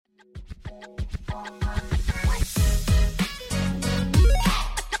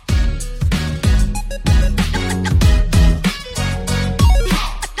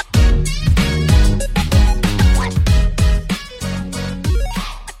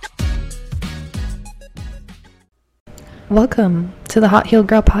Welcome to the Hot Healed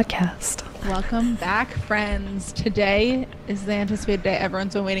Girl podcast. Welcome back, friends. Today is the anticipated day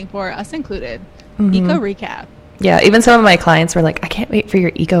everyone's been waiting for, us included. ECO recap. Yeah, even some of my clients were like, I can't wait for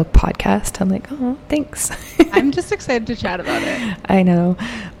your ECO podcast. I'm like, oh, thanks. I'm just excited to chat about it. I know.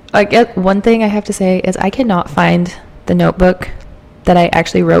 I get one thing I have to say is I cannot find the notebook that I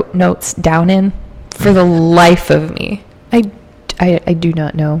actually wrote notes down in for the life of me. I do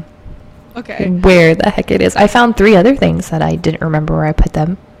not know. Okay. Where the heck it is. I found 3 other things that I didn't remember where I put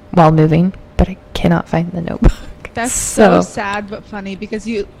them while moving, but I cannot find the notebook. That's so sad but funny because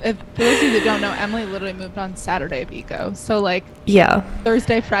for those of you that don't know, Emily literally moved on Saturday of ECO. So like, yeah,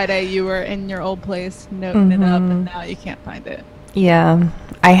 Thursday, Friday, you were in your old place noting it up, and now you can't find it. Yeah,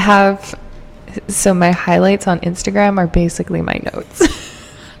 I have. So my highlights on Instagram are basically my notes.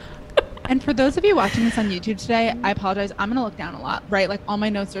 And for those of you watching this on YouTube today, I apologize. I'm going to look down a lot, right? Like all my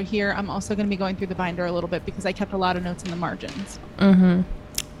notes are here. I'm also going to be going through the binder a little bit because I kept a lot of notes in the margins. Mm-hmm.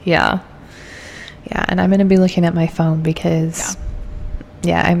 Yeah. Yeah. And I'm going to be looking at my phone because,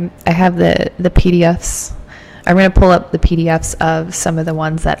 I have the PDFs. I'm going to pull up the PDFs of some of the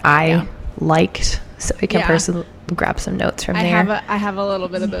ones that I liked so I can personally grab some notes from there. I have a little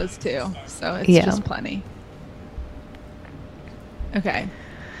bit of those too. So it's just plenty. Okay.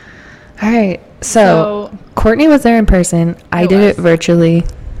 All right. So Courtney was there in person. I did it virtually.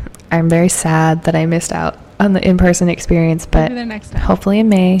 I'm very sad that I missed out on the in-person experience, but maybe the next time. Hopefully in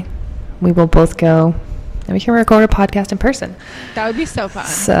May we will both go and we can record a podcast in person. That would be so fun.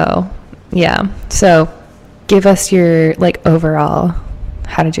 So, yeah. So, give us your overall,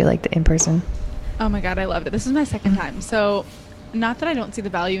 how did you like the in-person? Oh my God, I loved it. This is my second time. So, not that I don't see the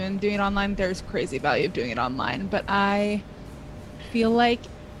value in doing it online. There's crazy value of doing it online, but I feel like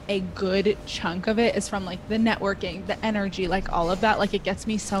a good chunk of it is from the networking, the energy, all of that. It gets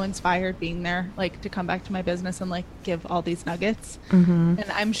me so inspired being there, to come back to my business and give all these nuggets. Mm-hmm.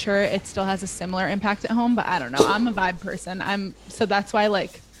 And I'm sure it still has a similar impact at home, but I don't know. I'm a vibe person. So that's why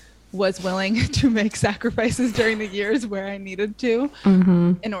was willing to make sacrifices during the years where I needed to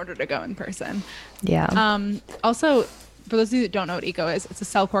in order to go in person. Yeah. Also, for those of you that don't know what ECO is, it's a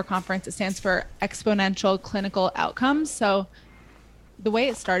CellCore conference. It stands for Exponential Clinical Outcomes. So the way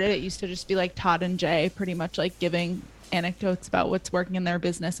it started, it used to just be Todd and Jay pretty much giving anecdotes about what's working in their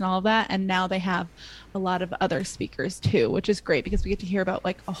business and all of that. And now they have a lot of other speakers too, which is great because we get to hear about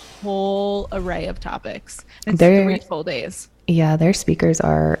a whole array of topics. And it's 3 full days. Yeah, their speakers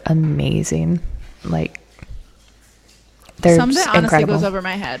are amazing. They're some of it honestly incredible. Goes over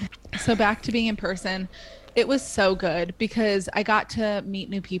my head. So back to being in person. It was so good because I got to meet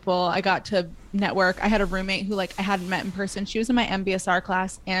new people. I got to network. I had a roommate who I hadn't met in person. She was in my MBSR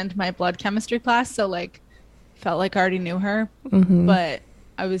class and my blood chemistry class. So felt like I already knew her, but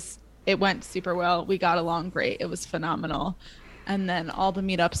it went super well. We got along great. It was phenomenal. And then all the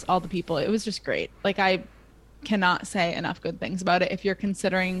meetups, all the people, it was just great. I cannot say enough good things about it. If you're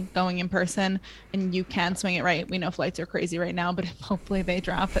considering going in person and you can swing it right, we know flights are crazy right now, but hopefully they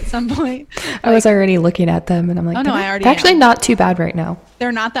drop at some point. I was already looking at them and I'm oh no, I already actually not too bad right now.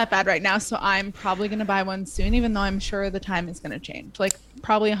 They're not that bad right now, so I'm probably going to buy one soon, even though I'm sure the time is going to change,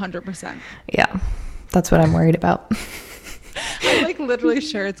 probably 100%. Yeah, that's what I'm worried about. I'm literally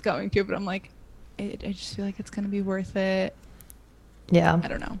sure it's going to, but I'm I just feel like it's going to be worth it. Yeah, I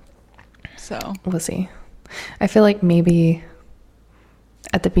don't know, so we'll see. I feel like maybe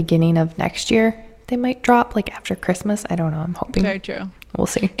at the beginning of next year they might drop after Christmas. I don't know. I'm hoping. Very true. We'll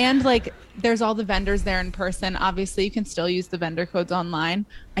see. And there's all the vendors there in person. Obviously you can still use the vendor codes online.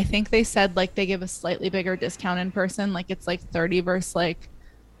 I think they said they give a slightly bigger discount in person. It's 30 versus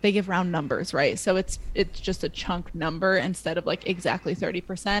they give round numbers, right? So it's just a chunk number instead of exactly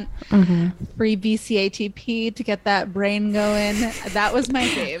 30%. Free BCATP to get that brain going. That was my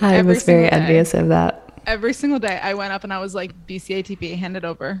fave. I was very envious of that. Every single day I went up and I was BCATP, hand it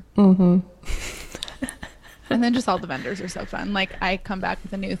over. And then just all the vendors are so fun. I come back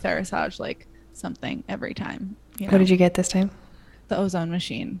with a new Therasage, something every time. What did you get this time? The ozone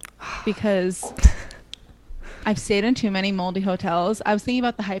machine. Because I've stayed in too many moldy hotels. I was thinking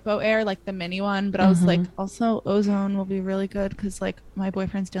about the Hypo Air, the mini one, but I was also ozone will be really good because my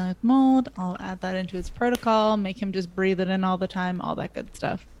boyfriend's dealing with mold. I'll add that into his protocol, make him just breathe it in all the time, all that good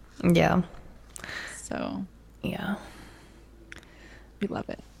stuff. Yeah. So, yeah. We love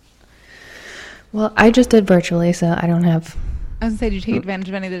it. Well, I just did virtually, so I don't have... I was going to say, did you take advantage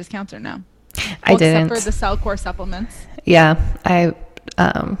of any of the discounts or no? I didn't. Except for the CellCore supplements. Yeah, I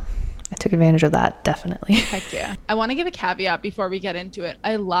took advantage of that, definitely. Heck yeah. I want to give a caveat before we get into it.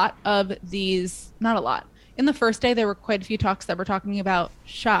 A lot of these, not a lot. In the first day, there were quite a few talks that were talking about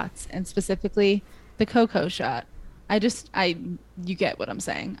shots, and specifically the cocoa shot. You get what I'm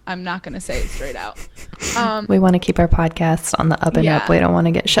saying. I'm not going to say it straight out. We want to keep our podcasts on the up and up. We don't want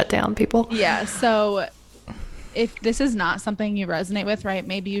to get shut down, people. Yeah. So if this is not something you resonate with, right,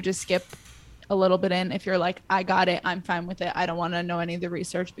 maybe you just skip a little bit in. If you're like, I got it, I'm fine with it, I don't want to know any of the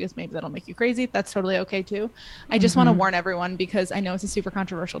research because maybe that'll make you crazy, that's totally okay too. I just want to warn everyone because I know it's a super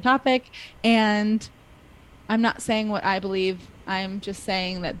controversial topic, and I'm not saying what I believe. I'm just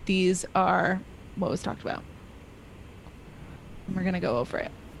saying that these are what was talked about. And we're going to go over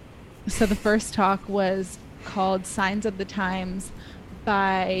it. So the first talk was called Signs of the Times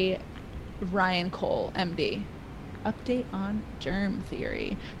by Ryan Cole, MD. Update on germ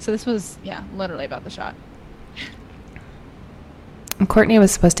theory. So this was, literally about the shot. Courtney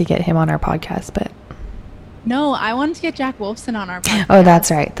was supposed to get him on our podcast, but no, I wanted to get Jack Wolfson on our podcast. Oh,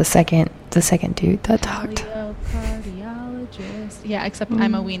 that's right. The second dude that talked. Cardiologist. Yeah, except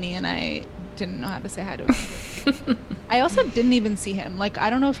I'm a weenie and I didn't know how to say hi to him. I also didn't even see him. Like,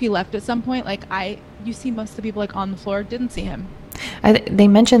 I don't know if he left at some point. Like, you see most of the people like on the floor. Didn't see him. They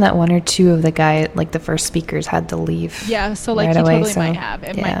mentioned that one or two of the guy, like the first speakers, had to leave. Yeah, so like right he away, totally might have.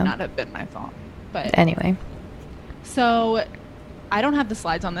 It might not have been my fault. But anyway. So I don't have the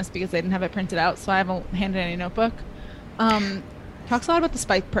slides on this because they didn't have it printed out, so I haven't handed any notebook. Talks a lot about the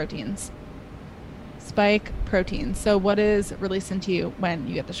spike proteins. Spike proteins. So what is released into you when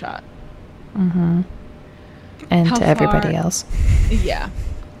you get the shot? Mm-hmm. And to everybody else. Yeah.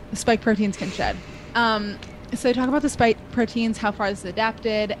 The spike proteins can shed. So they talk about the spike proteins, how far this is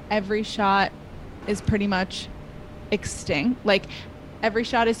adapted. Every shot is pretty much extinct. Like, every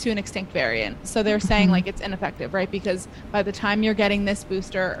shot is to an extinct variant. So they're saying, like, it's ineffective, right? Because by the time you're getting this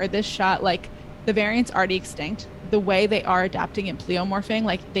booster or this shot, like, the variant's already extinct. The way they are adapting and pleomorphing,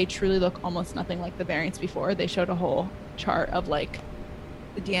 like, they truly look almost nothing like the variants before. They showed a whole chart of, like,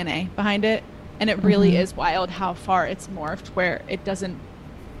 the DNA behind it. And it really is wild how far it's morphed, where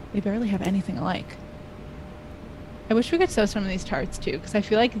they barely have anything alike. I wish we could show some of these charts too, because I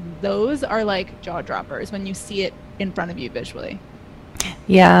feel like those are like jaw droppers when you see it in front of you visually.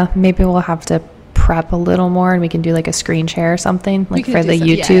 Yeah, maybe we'll have to prep a little more and we can do like a screen share or something, like for the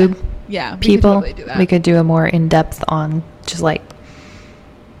YouTube people. We could totally do that. We could do a more in-depth on just like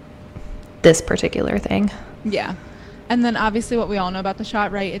this particular thing. Yeah. And then obviously what we all know about the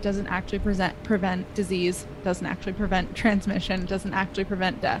shot, right? It doesn't actually prevent disease, doesn't actually prevent transmission, doesn't actually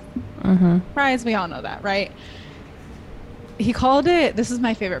prevent death. Surprise, we all know that, right? He called it, this is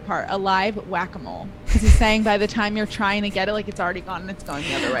my favorite part, a live whack-a-mole. Because he's saying by the time you're trying to get it, like, it's already gone and it's going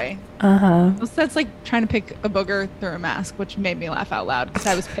the other way. So that's like trying to pick a booger through a mask, which made me laugh out loud because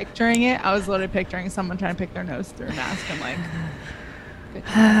I was picturing it. I was literally picturing someone trying to pick their nose through a mask. I'm like,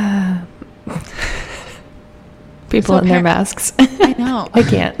 good. People in their masks. I know. I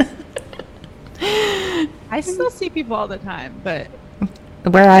can't. I still see people all the time, but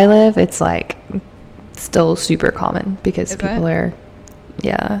where I live, it's like still super common because people are,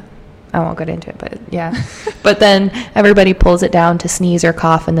 I won't get into it, but yeah. But then everybody pulls it down to sneeze or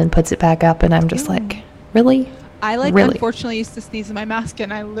cough and then puts it back up, and I'm just like, really? I unfortunately used to sneeze in my mask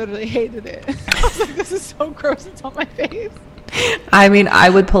and I literally hated it. I was like, this is so gross, it's on my face. I mean, I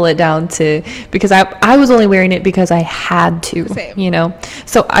would pull it down because I was only wearing it because I had to. Same. You know,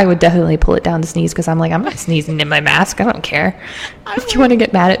 so I would definitely pull it down to sneeze because I'm like, I'm not sneezing in my mask. I don't care. If you want to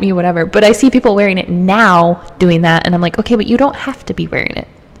get mad at me, whatever. But I see people wearing it now doing that, and I'm like, okay, but you don't have to be wearing it.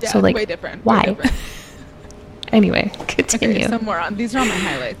 Yeah, so like, way different. Why? Way different. Anyway, continue. Okay, some more on. These are all my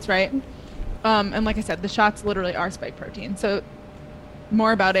highlights, right? And like I said, the shots literally are spike protein. So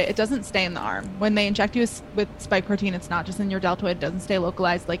more about it. It doesn't stay in the arm. When they inject you with spike protein, it's not just in your deltoid. It doesn't stay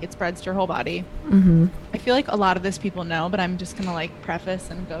localized. Like, it spreads to your whole body. I feel like a lot of this people know, but I'm just going to like preface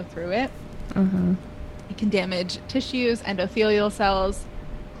and go through it. It can damage tissues, endothelial cells,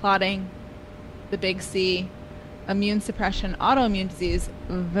 clotting, the big C, immune suppression, autoimmune disease,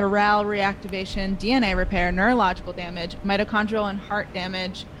 viral reactivation, DNA repair, neurological damage, mitochondrial and heart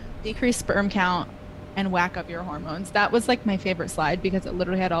damage, decreased sperm count, and whack up your hormones. That was like my favorite slide because it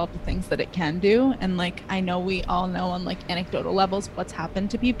literally had all the things that it can do. And like, I know we all know on like anecdotal levels what's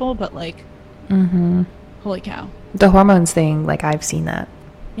happened to people, but like, holy cow. The hormones thing, like, I've seen that.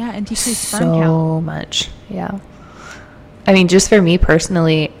 Yeah, and decreased sperm count. So much. Yeah. I mean, just for me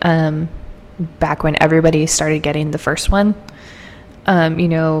personally, back when everybody started getting the first one, you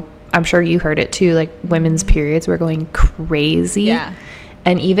know, I'm sure you heard it too, like women's periods were going crazy. Yeah.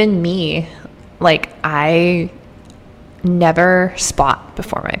 And even me, Like, I never spot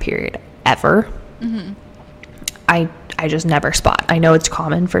before my period, ever. I just never spot. I know it's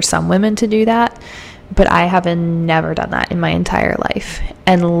common for some women to do that, but I have never done that in my entire life.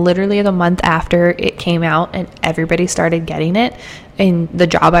 And literally the month after it came out and everybody started getting it, and the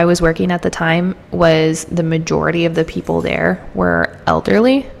job I was working at the time was the majority of the people there were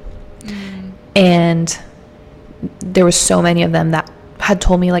elderly. And there was so many of them that had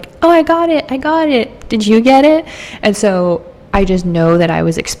told me, like, oh, I got it. Did you get it? And so I just know that I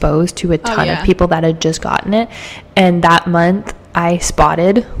was exposed to a ton of people that had just gotten it. And that month I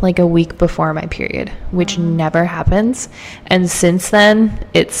spotted like a week before my period, which never happens. And since then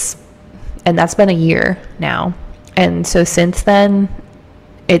and that's been a year now. And so since then,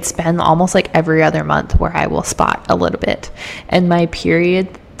 it's been almost like every other month where I will spot a little bit. And my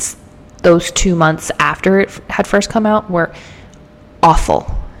periods, those 2 months after it had first come out, were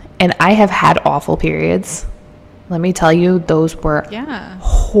awful. And I have had awful periods. Let me tell you, those were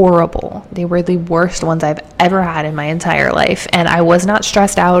horrible. They were the worst ones I've ever had in my entire life. And I was not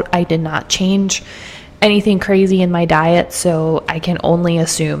stressed out. I did not change anything crazy in my diet. So I can only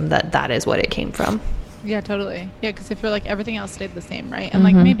assume that that is what it came from. Yeah, totally. Yeah, because if you're like, everything else stayed the same, right? And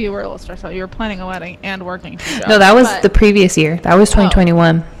like, maybe you were a little stressed out. You were planning a wedding and working 2 jobs. No, that was the previous year. That was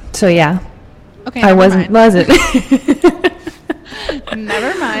 2021. So yeah. Okay. I wasn't.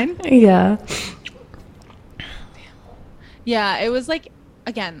 Never mind. Yeah. Yeah, it was like,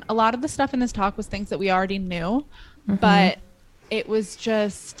 again, a lot of the stuff in this talk was things that we already knew, but it was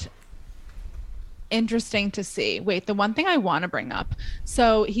just interesting to see. Wait, the one thing I want to bring up.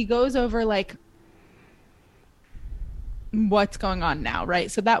 So he goes over like what's going on now,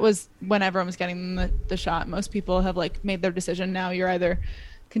 right? So that was when everyone was getting the shot. Most people have like made their decision now. You're either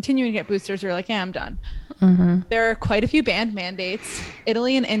continuing to get boosters or like, yeah, I'm done. There are quite a few banned mandates.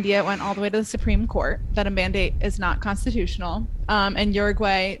 Italy and India went all the way to the Supreme Court that a mandate is not constitutional. And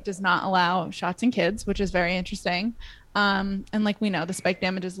Uruguay does not allow shots in kids, which is very interesting. And like we know, the spike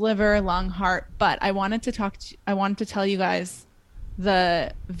damages liver, lung, heart. But I wanted to tell you guys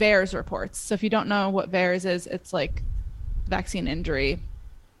the VAERS reports. So if you don't know what VAERS is, it's like vaccine injury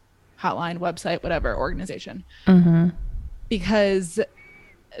hotline, website, whatever organization. Because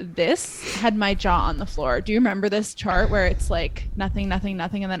this had my jaw on the floor. Do you remember this chart where it's like nothing, nothing,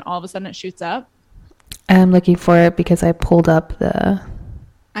 nothing, and then all of a sudden it shoots up? I'm looking for it because I pulled up I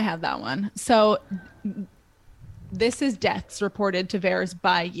have that one. So this is deaths reported to VAERS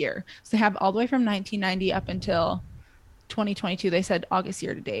by year. So they have all the way from 1990 up until 2022. They said August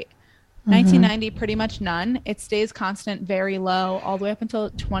year to date. 1990, pretty much none. It stays constant, very low, all the way up until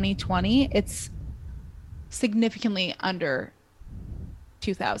 2020. It's significantly under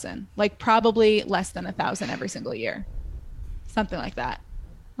 2,000, like probably less than 1,000 every single year, something like that.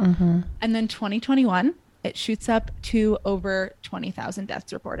 And then 2021, it shoots up to over 20,000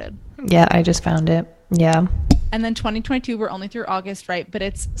 deaths reported. Yeah, I just found it. Yeah. And then 2022, we're only through August, right? But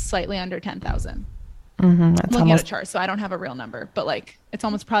it's slightly under 10,000. I'm looking at a chart, so I don't have a real number, but like it's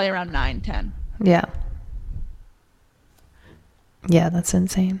almost probably around 9, 10. Yeah. Yeah, that's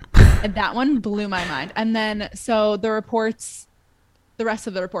insane. And that one blew my mind. And then so the rest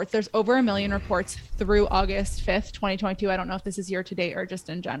of the reports, there's over 1 million reports through August 5th, 2022. I don't know if this is year to date or just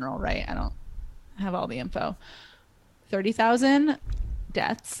in general, right? I don't have all the info. 30,000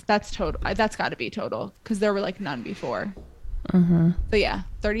 deaths. That's total. That's got to be total because there were like none before. So yeah,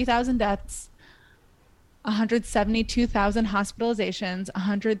 30,000 deaths, 172,000 hospitalizations,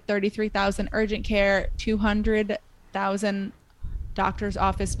 133,000 urgent care, 200,000 doctor's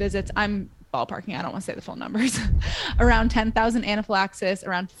office visits. I'm ballparking. I don't want to say the full numbers. Around 10,000 anaphylaxis,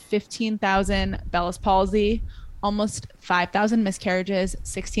 around 15,000 Bell's palsy, almost 5,000 miscarriages,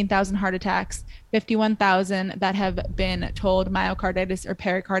 16,000 heart attacks, 51,000 that have been told myocarditis or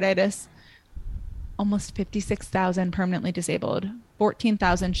pericarditis, almost 56,000 permanently disabled,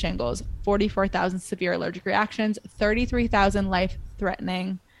 14,000 shingles, 44,000 severe allergic reactions, 33,000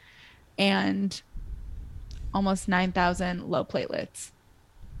 life-threatening, and almost 9,000 low platelets.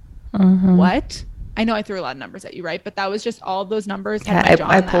 What? I know I threw a lot of numbers at you, right? But that was just all of those numbers. Yeah,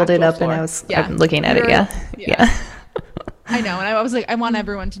 I pulled it up floor. And I'm looking at it. Yeah. I know. And I was like, I want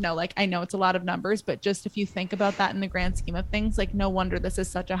everyone to know, like, I know it's a lot of numbers, but just if you think about that in the grand scheme of things, like, no wonder this is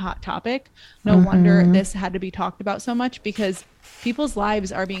such a hot topic. No wonder this had to be talked about so much because people's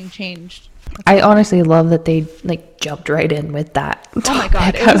lives are being changed. I honestly love that they like jumped right in with that. Oh my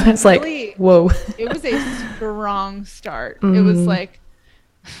God. It was really, like, whoa. It was a strong start. It was like,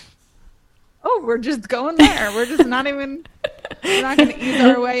 oh, we're just going there. We're just not even, we're not going to ease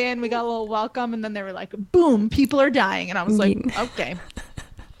our way in. We got a little welcome. And then they were like, boom, people are dying. And I was like, okay.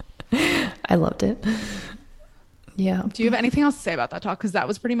 I loved it. Yeah. Do you have anything else to say about that talk? Because that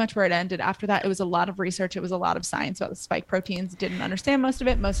was pretty much where it ended. After that, it was a lot of research. It was a lot of science about the spike proteins. Didn't understand most of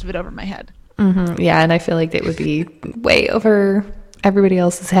it over my head. Yeah, and I feel like it would be way over everybody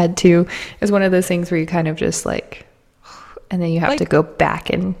else's head too. It's one of those things where you kind of just like, and then you have to go back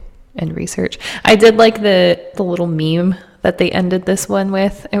and research. I did like the little meme that they ended this one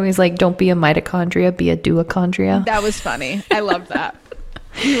with. It was like, don't be a mitochondria, be a duochondria. That was funny. I loved that.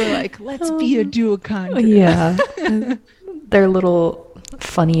 You were like, let's be a duochondria. Yeah. They're little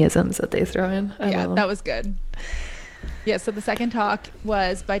funnyisms that they throw in. Yeah, that was good. Yeah, so the second talk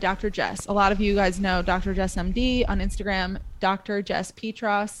was by Dr. Jess. A lot of you guys know Dr. Jess MD on Instagram, Dr. Jess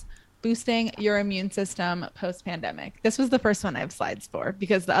Petros, boosting your immune system post-pandemic. This was the first one I have slides for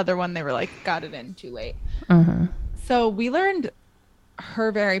because the other one they were like, got it in too late. So we learned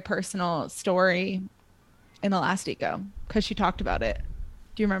her very personal story in the last eco because she talked about it.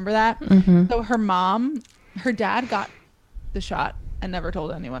 Do you remember that? So her dad got the shot and never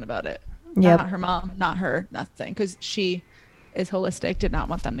told anyone about it. Yeah. Not her mom, not her, nothing. Because she is holistic, did not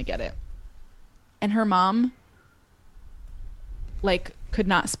want them to get it. And her mom, like, could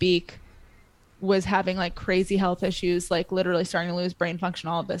not speak, was having, like, crazy health issues, like, literally starting to lose brain function,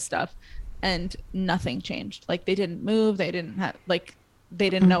 all of this stuff. And nothing changed. Like, they didn't move. They didn't have, like, they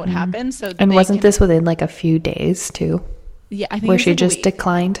didn't know what happened. So and wasn't this within, like, a few days, too? Yeah, I think where she just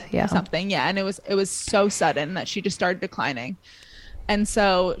declined. Yeah. Something. Yeah. And it was so sudden that she just started declining. And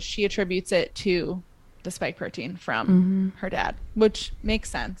so she attributes it to the spike protein from her dad, which makes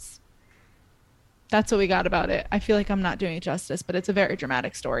sense. That's what we got about it. I feel like I'm not doing it justice, but it's a very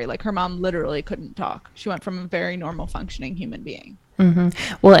dramatic story. Like her mom literally couldn't talk. She went from a very normal functioning human being.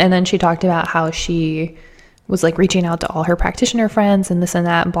 Well, and then she talked about how she was like reaching out to all her practitioner friends and this and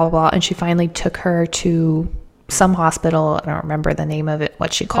that and blah, blah, blah. And she finally took her to some hospital. I don't remember the name of it,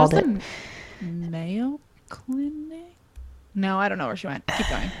 what she called it. Mayo Clinic? No, I don't know where she went. Keep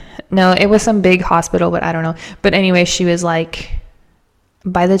going. No, it was some big hospital, but I don't know. But anyway, she was like,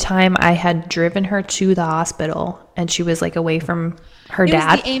 by the time I had driven her to the hospital and she was like away from her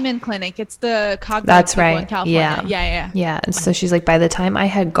dad. It was the Amen Clinic. It's the cognitive That's people right. in California. Yeah. And so she's like, by the time I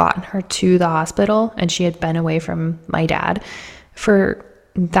had gotten her to the hospital and she had been away from my dad for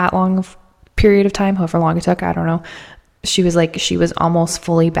that long of period of time, however long it took, I don't know. She was like, she was almost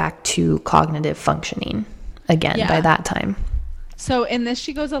fully back to cognitive functioning again by that time. So in this,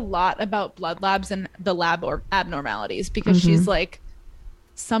 she goes a lot about blood labs and the lab or abnormalities because she's like,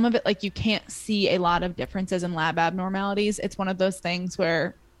 some of it, like you can't see a lot of differences in lab abnormalities. It's one of those things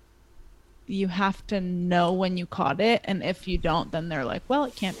where you have to know when you caught it. And if you don't, then they're like, well,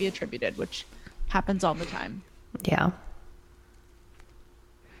 it can't be attributed, which happens all the time. Yeah.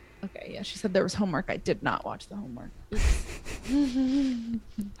 Okay. Yeah. She said there was homework. I did not watch the homework.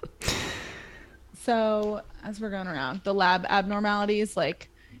 So as we're going around, the lab abnormalities, like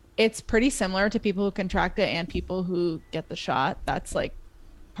it's pretty similar to people who contract it and people who get the shot. That's like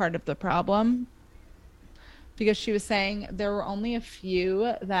part of the problem, because she was saying there were only a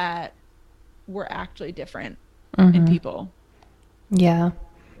few that were actually different in people. Yeah.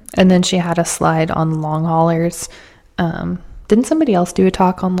 And then she had a slide on long haulers. Didn't somebody else do a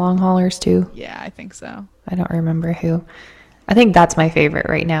talk on long haulers too? Yeah, I think so. I don't remember who. I think that's my favorite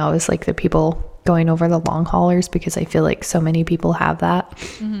right now is like the people going over the long haulers, because I feel like so many people have that.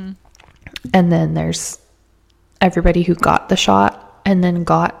 And then there's everybody who got the shot and then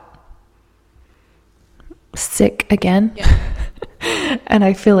got sick again. Yeah. And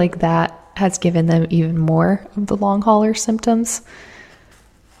I feel like that has given them even more of the long hauler symptoms.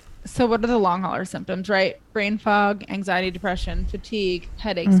 So what are the long hauler symptoms, right? Brain fog, anxiety, depression, fatigue,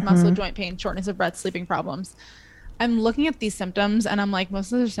 headaches, muscle, joint pain, shortness of breath, sleeping problems. I'm looking at these symptoms and I'm like,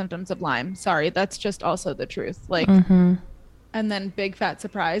 most of the symptoms of Lyme. Sorry, that's just also the truth. Like, and then big fat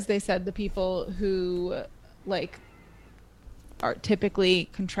surprise, they said the people who like are typically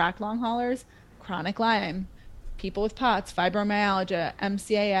contract long haulers, chronic Lyme, people with POTS, fibromyalgia,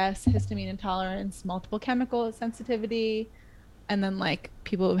 MCAS, histamine intolerance, multiple chemical sensitivity, and then like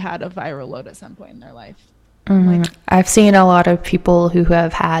people who've had a viral load at some point in their life. Like, I've seen a lot of people who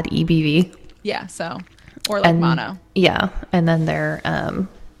have had EBV. Yeah, so or like mono. Yeah, and then their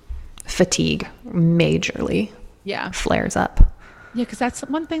fatigue majorly flares up. Yeah, because that's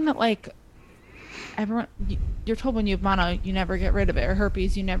one thing that like everyone, you're told when you have mono, you never get rid of it, or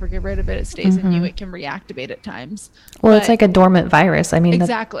herpes, you never get rid of it. It stays in you. It can reactivate at times. Well, it's like a dormant virus. I mean,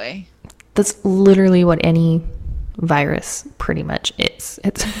 exactly. That's literally what any virus pretty much is.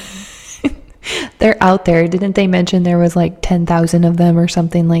 It's they're out there. Didn't they mention there was like 10,000 of them or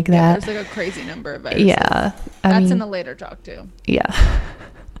something like that? There's like a crazy number of viruses. Yeah. That's in a later talk too. Yeah.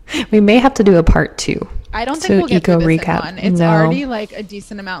 We may have to do a part 2. I don't think we'll get eco through this recap. in one. It's No. already like a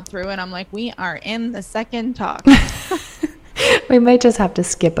decent amount through, and I'm like, we are in the second talk. We might just have to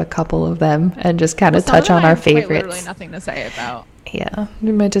skip a couple of them and just kind of Some of touch them on I our have quite favorites. literally nothing to say about. Yeah,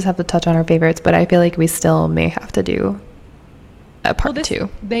 we might just have to touch on our favorites, but I feel like we still may have to do a part 2.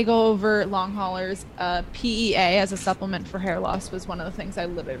 They go over long haulers. PEA as a supplement for hair loss was one of the things I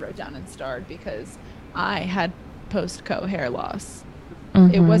literally wrote down and starred because I had post-co hair loss.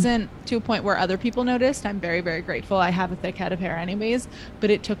 Mm-hmm. It wasn't to a point where other people noticed. I'm very, very grateful. I have a thick head of hair anyways, but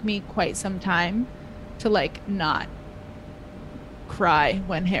it took me quite some time to like not cry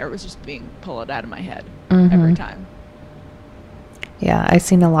when hair was just being pulled out of my head every time. Yeah, I've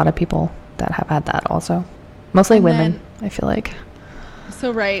seen a lot of people that have had that also. Mostly women, I feel like.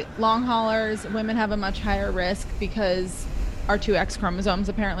 So, right, long haulers, women have a much higher risk because our 2 X chromosomes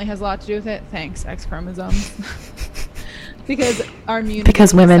apparently has a lot to do with it. Thanks, X chromosomes. Because our immunity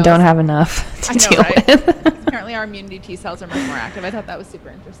Because women don't have enough to deal with. Apparently our immunity T cells are much more active. I thought that was super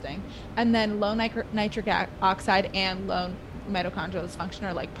interesting. And then low nitric oxide and low mitochondrial dysfunction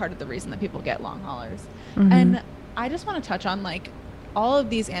are like part of the reason that people get long haulers. And I just want to touch on like all of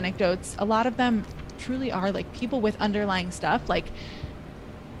these anecdotes. A lot of them truly are like people with underlying stuff. Like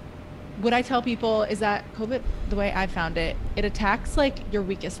what I tell people is that COVID, the way I found it, it attacks like your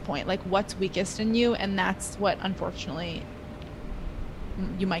weakest point, like what's weakest in you. And that's what, unfortunately,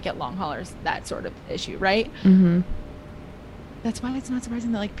 you might get long haulers, that sort of issue, right? That's why it's not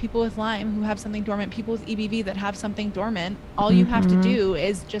surprising that like people with Lyme who have something dormant, people with EBV that have something dormant, all you have to do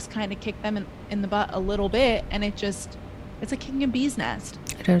is just kind of kick them in the butt a little bit, and it's like kicking a bee's nest.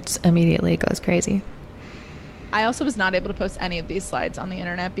 It just immediately goes crazy. I also was not able to post any of these slides on the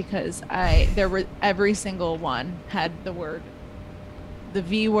internet because every single one had the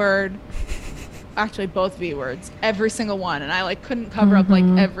V word, actually both V words, every single one, and I like couldn't cover up like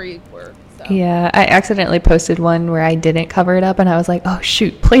every word. So. Yeah, I accidentally posted one where I didn't cover it up, and I was like, oh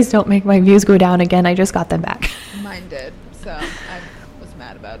shoot, please don't make my views go down again. I just got them back. Mine did, so I was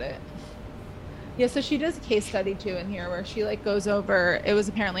mad about it. Yeah, so she does a case study too in here where she like goes over, it was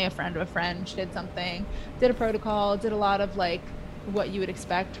apparently a friend of a friend, she did something, did a protocol, did a lot of like what you would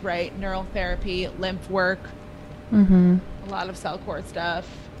expect, right? Neural therapy, lymph work, a lot of CellCore stuff,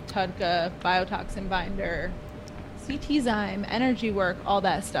 TUDCA, biotoxin binder, CT-zyme, energy work, all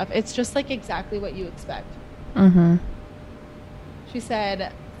that stuff. It's just like exactly what you expect. She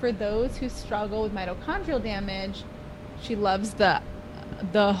said, for those who struggle with mitochondrial damage, she loves the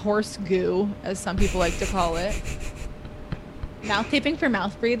horse goo, as some people like to call it. Mouth taping for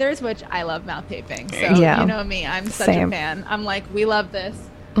mouth breathers, which I love mouth taping. So you know me, I'm such a fan. I'm like, we love this.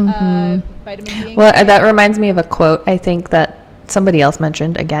 Vitamin D. Well, that reminds me of a quote I think that somebody else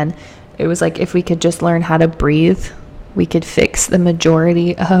mentioned again. It was like, if we could just learn how to breathe, we could fix the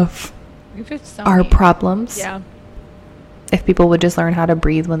majority of our problems. Yeah. If people would just learn how to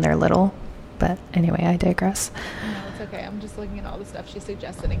breathe when they're little. But anyway, I digress. No, it's okay. I'm just looking at all the stuff she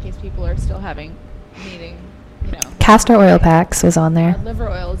suggested in case people are still needing, Castor oil packs was on there. Liver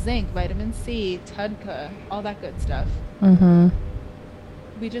oil, zinc, vitamin C, TUDCA, all that good stuff.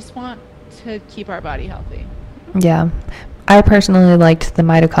 We just want to keep our body healthy. Yeah. I personally liked the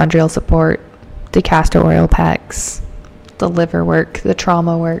mitochondrial support, the castor oil packs, the liver work, the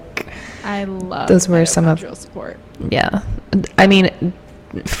trauma work. I love those were some of support. Yeah. I mean,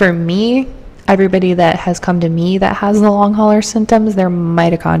 for me, everybody that has come to me that has the long hauler symptoms, their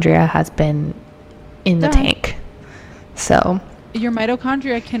mitochondria has been in the tank. So your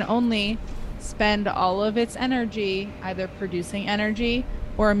mitochondria can only spend all of its energy either producing energy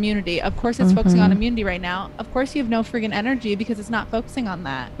or immunity. Of course, it's focusing on immunity right now. Of course, you have no friggin' energy because it's not focusing on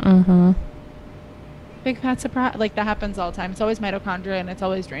that. Big fat surprise. Like, that happens all the time. It's always mitochondria and it's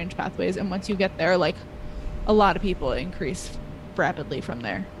always drainage pathways. And once you get there, like, a lot of people increase rapidly from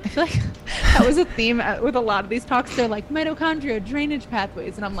there. I feel like that was a theme with a lot of these talks. They're like, mitochondria, drainage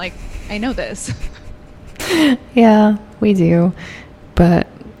pathways. And I'm like, I know this. Yeah, we do. But,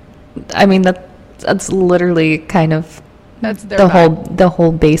 I mean, that's literally kind of that's their the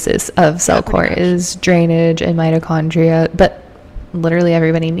whole basis of CellCore is drainage and mitochondria, but literally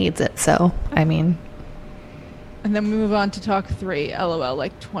everybody needs it. So, I mean. And then we move on to talk 3, LOL,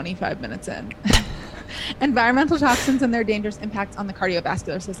 like 25 minutes in. Environmental toxins and their dangerous impacts on the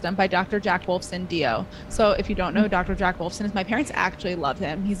cardiovascular system by Dr. Jack Wolfson, DO. So if you don't know, Dr. Jack Wolfson is, my parents actually love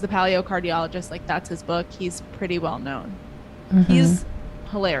him. He's the paleocardiologist. Like, that's his book. He's pretty well known. He's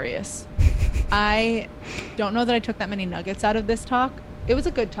hilarious. I don't know that I took that many nuggets out of this talk. It was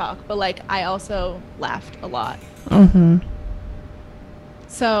a good talk, but like, I also laughed a lot.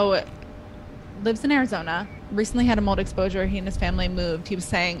 So lives in Arizona, recently had a mold exposure. He and his family moved. He was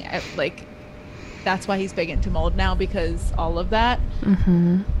saying like that's why he's big into mold now, because all of that.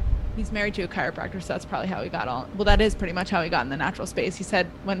 He's married to a chiropractor, so that's probably how he got that is pretty much how he got in the natural space. He said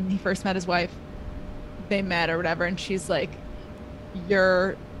when he first met his wife, they met or whatever, and she's like,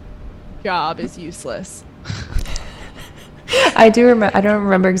 your job is useless. I don't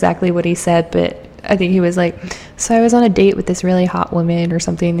remember exactly what he said, but I think he was like, so I was on a date with this really hot woman or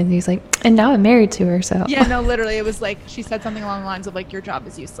something, and he's like, and now I'm married to her. So yeah, no, literally it was like she said something along the lines of like, your job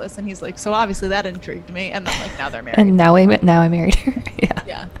is useless, and he's like, so obviously that intrigued me, and then like now they're married, and now I married her.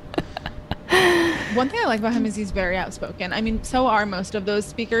 Yeah. One thing I like about him is he's very outspoken. I mean, so are most of those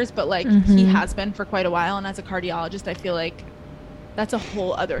speakers, but like he has been for quite a while, and as a cardiologist I feel like that's a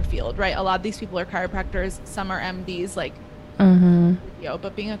whole other field, right? A lot of these people are chiropractors, some are MDs, like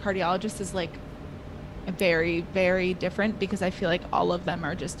but being a cardiologist is like very, very different, because I feel like all of them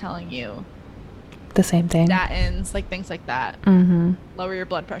are just telling you the same thing, statins, like things like that, lower your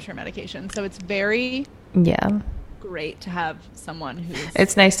blood pressure medication. So it's very great to have someone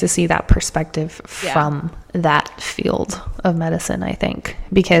it's nice to see that perspective from that field of medicine, I think,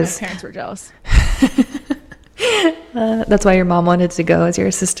 because my parents were jealous. That's why your mom wanted to go as your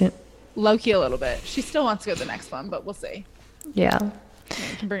assistant. Low-key a little bit. She still wants to go to the next one, but we'll see. Yeah.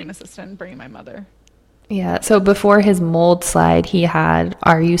 I can bring an assistant and bring my mother. Yeah. So before his mold slide, he had,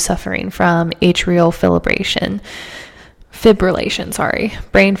 are you suffering from atrial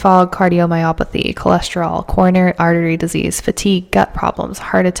fibrillation, brain fog, cardiomyopathy, cholesterol, coronary artery disease, fatigue, gut problems,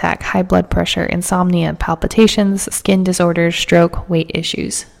 heart attack, high blood pressure, insomnia, palpitations, skin disorders, stroke, weight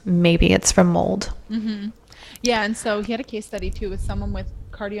issues. Maybe it's from mold. Yeah. And so he had a case study too with someone with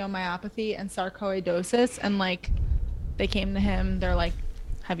cardiomyopathy and sarcoidosis, and like they came to him, they're like,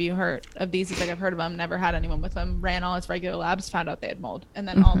 have you heard of these? He's like, I've heard of them, never had anyone with them, ran all his regular labs, found out they had mold, and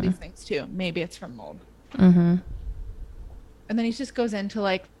then all these things too. Maybe it's from mold. And then he just goes into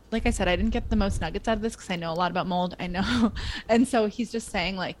like I said, I didn't get the most nuggets out of this because I know a lot about mold, I know. And so he's just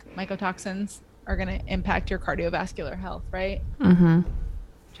saying like mycotoxins are going to impact your cardiovascular health, right?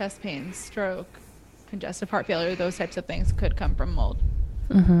 Chest pain, stroke, congestive heart failure, those types of things could come from mold,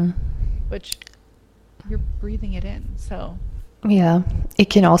 which you're breathing it in. So yeah, it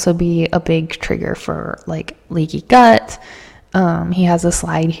can also be a big trigger for like leaky gut. He has a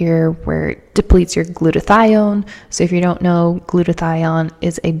slide here where it depletes your glutathione. So if you don't know, glutathione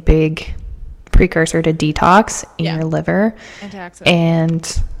is a big precursor to detox in your liver.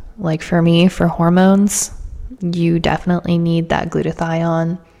 And like for me, for hormones, you definitely need that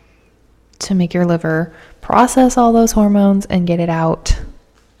glutathione to make your liver process all those hormones and get it out.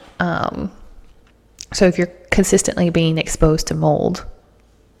 So if you're consistently being exposed to mold,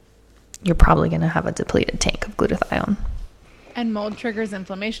 you're probably going to have a depleted tank of glutathione. And mold triggers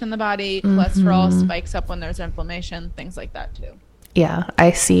inflammation in the body. Cholesterol spikes up when there's inflammation, things like that too. Yeah,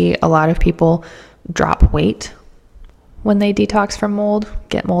 I see a lot of people drop weight when they detox from mold,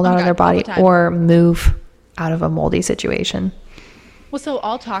 get mold out of their body, or move out of a moldy situation. Well, so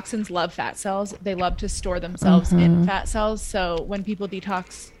all toxins love fat cells. They love to store themselves in fat cells. So when people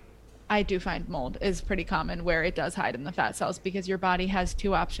detox, I do find mold is pretty common where it does hide in the fat cells, because your body has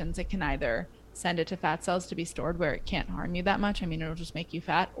two options. It can either send it to fat cells to be stored where it can't harm you that much. I mean, it'll just make you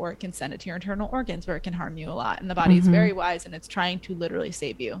fat, or it can send it to your internal organs where it can harm you a lot. And the body is very wise, and it's trying to literally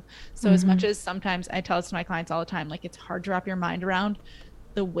save you. So as much as sometimes I tell this to my clients all the time, like it's hard to wrap your mind around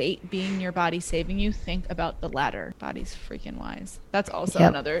the weight being your body saving you, think about the latter. Body's freaking wise. That's also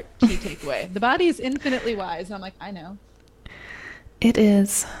another key takeaway. The body is infinitely wise. And I'm like, I know. It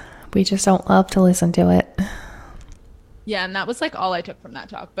is. We just don't love to listen to it. Yeah, and that was like all I took from that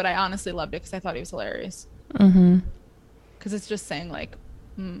talk. But I honestly loved it because I thought he was hilarious. Because it's just saying like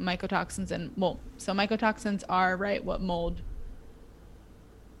mycotoxins and so mycotoxins are what mold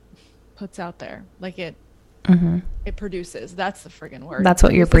puts out there. Like it produces. That's the friggin' word. That's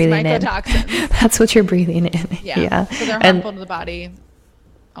what you're breathing in. That's what you're breathing in. Yeah. So they're harmful to the body.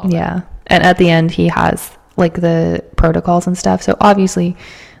 And at the end he has like the protocols and stuff. So obviously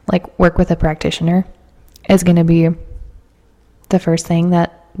like work with a practitioner is going to be the first thing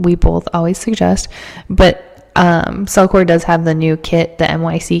that we both always suggest. But CellCore does have the new kit, the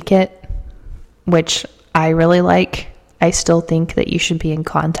MYC kit, which I really like. I still think that you should be in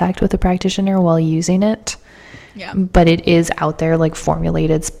contact with a practitioner while using it. Yeah. But it is out there like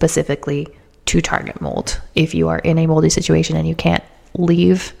formulated specifically to target mold. If you are in a moldy situation and you can't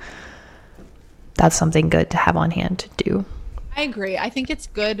leave, that's something good to have on hand to do. I agree. I think it's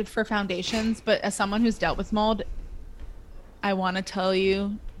good for foundations, but as someone who's dealt with mold, I want to tell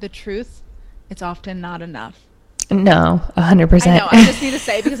you the truth. It's often not enough. No, 100%. I know. I just need to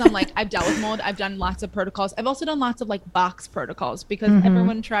say, because I'm like, I've dealt with mold. I've done lots of protocols. I've also done lots of like box protocols because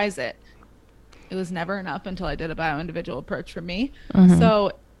everyone tries it. It was never enough until I did a bio-individual approach for me.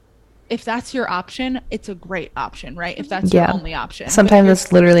 So if that's your option, it's a great option, right? If that's your only option. Sometimes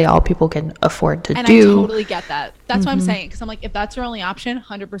it's literally all people can afford to do. And I totally get that. That's what I'm saying. Because I'm like, if that's your only option,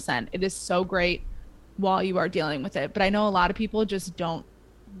 100%. It is so great while you are dealing with it. But I know a lot of people just don't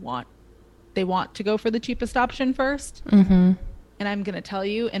want, they want to go for the cheapest option first. And I'm going to tell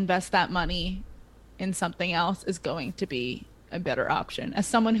you, invest that money in something else is going to be a better option. As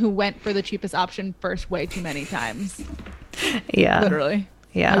someone who went for the cheapest option first way too many times. Yeah. Literally.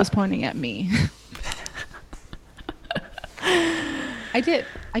 Yeah. I was pointing at me. I did.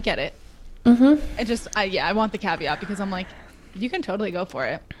 I get it. I want the caveat because I'm like, you can totally go for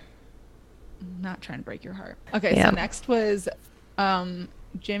it. I'm not trying to break your heart. Okay, so next was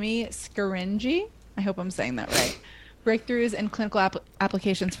Jimmy Scaringi. I hope I'm saying that right. Breakthroughs in clinical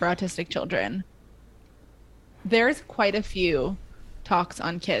applications for autistic children. There's quite a few talks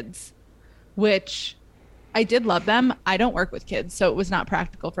on kids, which I did love them. I don't work with kids, so it was not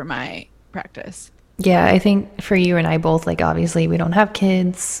practical for my practice. Yeah, I think for you and I both, like, obviously we don't have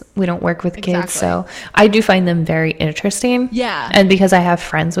kids, we don't work with kids, so I do find them very interesting. Yeah. And because I have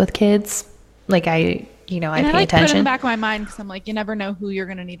friends with kids, like I pay attention. Put it in the back of my mind because I'm like, you never know who you're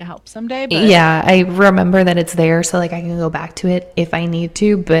going to need to help someday. But yeah, I remember that it's there, so like I can go back to it if I need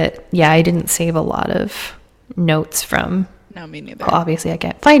to. But yeah, I didn't save a lot of notes from. No, me neither. Well, obviously, I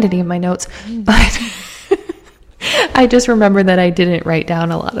can't find any of my notes, but I just remember that I didn't write down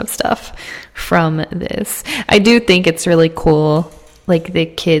a lot of stuff from this. I do think it's really cool, like the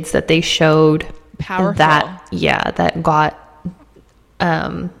kids that they showed. Powerful. That got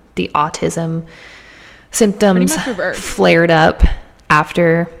the autism symptoms flared up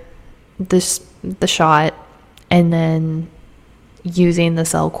after the shot, and then using the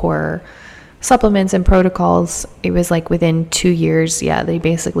CellCore supplements and protocols, it was like within 2 years, they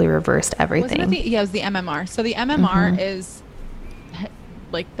basically reversed everything. It was the MMR. So the MMR is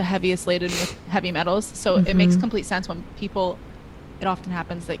like the heaviest laden with heavy metals. So it makes complete sense when people, it often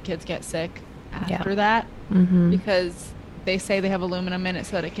happens that kids get sick after that because they say they have aluminum in it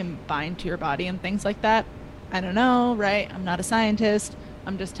so that it can bind to your body and things like that. I don't know, right? I'm not a scientist.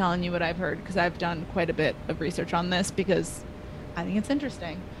 I'm just telling you what I've heard because I've done quite a bit of research on this because I think it's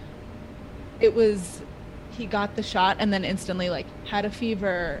interesting. He got the shot and then instantly like had a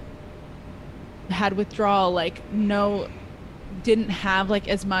fever, had withdrawal, didn't have like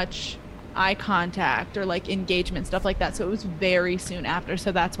as much eye contact or like engagement, stuff like that. So it was very soon after.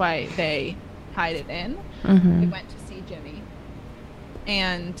 So that's why they tied it in. We went to see Jimmy,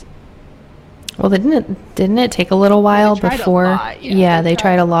 and well, didn't it take a little while before? They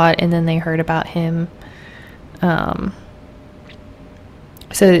tried a lot, and then they heard about him.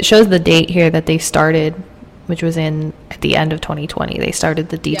 So it shows the date here that they started, which was at the end of 2020. They started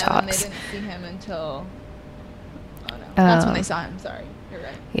the detox. Yeah, and they didn't see him until. Oh no, that's when they saw him. Sorry, you're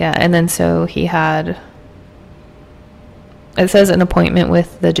right. Yeah, and then so he had. It says an appointment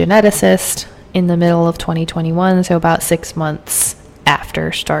with the geneticist in the middle of 2021, so about 6 months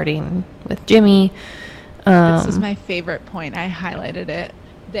after starting with Jimmy. This is my favorite point. I highlighted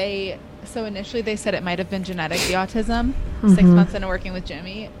it. So initially they said it might have been genetic, the autism. 6 months into working with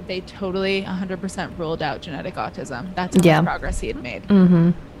Jimmy, they totally 100% ruled out genetic autism. That's how much progress he had made.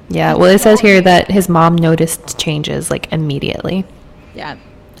 Yeah, well, it says here that his mom noticed changes like immediately. Yeah.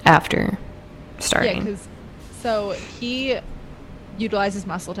 After starting. Yeah, so he utilizes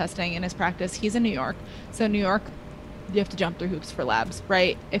muscle testing in his practice. He's in New York. So New York, you have to jump through hoops for labs,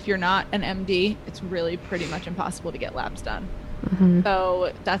 right? If you're not an MD, it's really pretty much impossible to get labs done.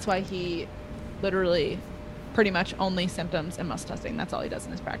 So that's why he literally pretty much only symptoms and muscle testing. That's all he does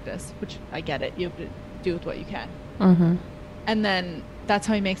in his practice, which I get it. You have to do with what you can. And then that's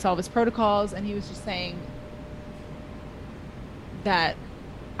how he makes all of his protocols. And he was just saying that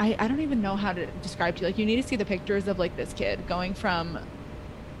I don't even know how to describe to you. Like, you need to see the pictures of like this kid going from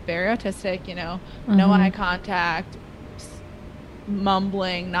very autistic, no eye contact,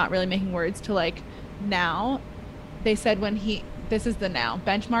 mumbling, not really making words, to like now. They said this is the now.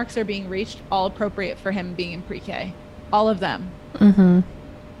 Benchmarks are being reached, all appropriate for him being in pre-K. All of them.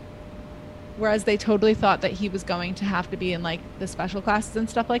 Whereas they totally thought that he was going to have to be in like the special classes and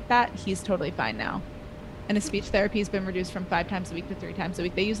stuff like that. He's totally fine now. And his speech therapy has been reduced from 5 times a week to 3 times a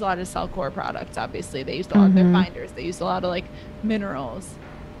week. They used a lot of CellCore products, obviously. They used a lot of their binders. They used a lot of like minerals.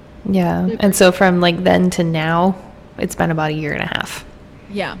 Yeah. And so from like then to now, it's been about 1.5 years.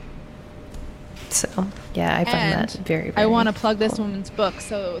 Yeah. So, yeah, I find that very, very I want to plug this woman's book.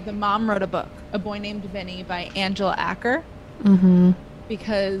 So the mom wrote a book A Boy Named Vinny by Angela Acker,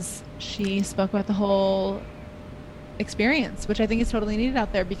 because she spoke about the whole experience, which I think is totally needed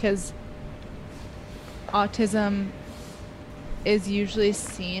out there, because autism is usually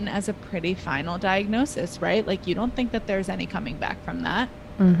seen as a pretty final diagnosis, right? Like, you don't think that there's any coming back from that.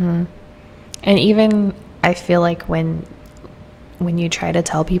 And even I feel like when you try to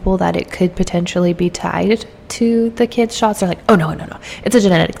tell people that it could potentially be tied to the kids' shots, they're like, oh, no, it's a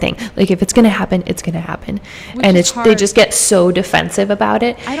genetic thing. Like, if it's going to happen, it's going to happen. Which and is they just get so defensive about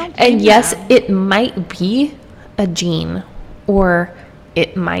it. I don't And yes, them. it might be a gene, or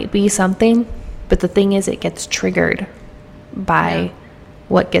it might be something, but the thing is, it gets triggered by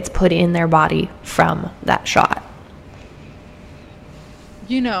what gets put in their body from that shot.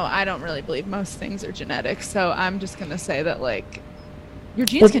 I don't really believe most things are genetic, so I'm just going to say that, like, your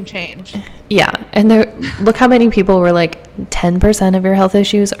genes can change. Yeah. And look how many people were like, 10% of your health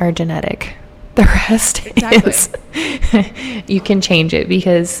issues are genetic. The rest is you can change it,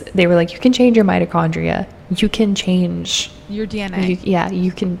 because they were like, you can change your mitochondria. You can change your DNA.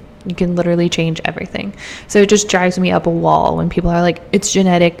 You can literally change everything. So it just drives me up a wall when people are like, it's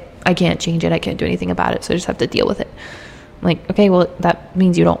genetic. I can't change it. I can't do anything about it. So I just have to deal with it. I'm like, okay, well, that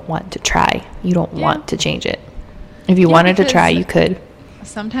means you don't want to try. You don't want to change it. If you wanted to try, you could.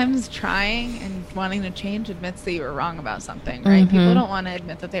 Sometimes trying and wanting to change admits that you were wrong about something, right? People don't want to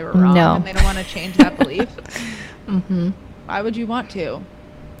admit that they were wrong, and they don't want to change that belief. Why would you want to?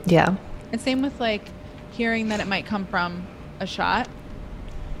 Yeah. And same with, like, hearing that it might come from a shot.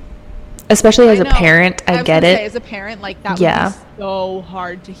 Especially as a parent, I get it. As a parent, like, that would be so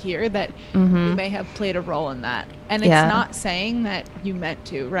hard to hear that you may have played a role in that. And it's not saying that you meant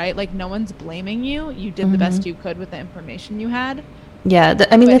to, right? Like, no one's blaming you. You did the best you could with the information you had. Yeah, the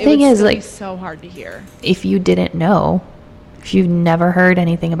thing is, like, it's so hard to hear. If you didn't know, if you've never heard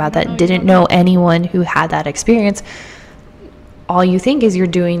anything about that, didn't know anyone who had that experience, all you think is you're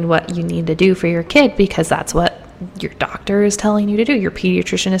doing what you need to do for your kid, because that's what your doctor is telling you to do, your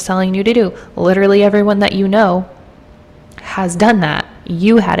pediatrician is telling you to do. Literally everyone that you know has done that.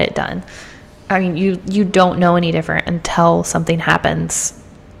 You had it done. I mean, you don't know any different until something happens.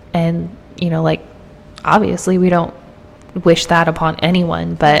 And, like, obviously we don't wish that upon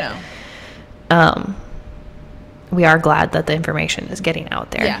anyone, but we are glad that the information is getting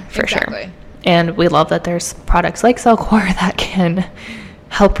out there, for sure. And we love that there's products like CellCore that can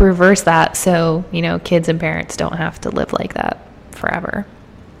help reverse that, so kids and parents don't have to live like that forever.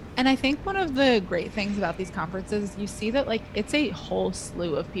 And I think one of the great things about these conferences, you see that, like, it's a whole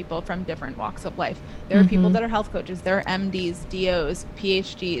slew of people from different walks of life. There are people that are health coaches, there are MDs, DOs,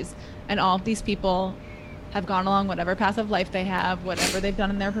 PhDs, and all of these people have gone along whatever path of life they have, whatever they've done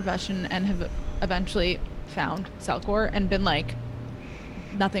in their profession, and have eventually found CellCore and been like,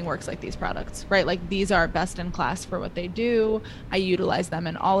 nothing works like these products, right? Like, these are best in class for what they do. I utilize them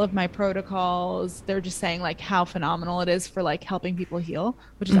in all of my protocols. They're just saying, like, how phenomenal it is for, like, helping people heal,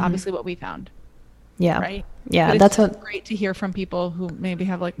 which is obviously what we found. Yeah. Right? Yeah. But it's great to hear from people who maybe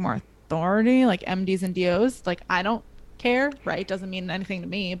have, like, more authority, like MDs and DOs. Like, I don't care, right? Doesn't mean anything to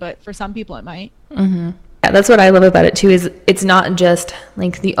me, but for some people it might. Yeah, that's what I love about it too, is it's not just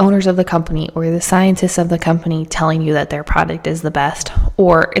like the owners of the company or the scientists of the company telling you that their product is the best,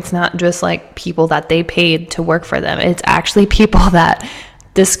 or it's not just like people that they paid to work for them. It's actually people that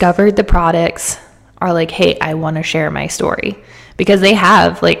discovered the products are like, hey, I want to share my story, because they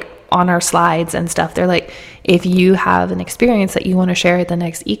have, like, on our slides and stuff, they're like, if you have an experience that you want to share at the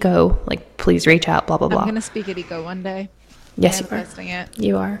next ECO, like, please reach out, blah, blah, blah. I'm going to speak at ECO one day. Yes, you are.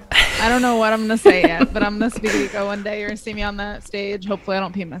 You are. I don't know what I'm going to say yet, but I'm going to speak at ECO one day. You're going to see me on that stage. Hopefully I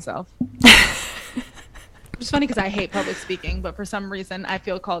don't pee myself. Which is funny because I hate public speaking, but for some reason I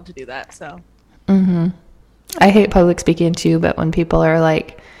feel called to do that. So. I hate public speaking too, but when people are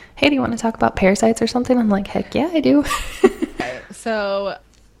like, hey, do you want to talk about parasites or something? I'm like, heck yeah, I do. Okay, so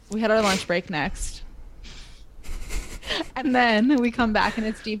we had our lunch break next. And then we come back and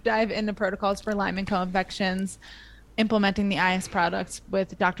it's deep dive into protocols for Lyme and co-infections, implementing the IS products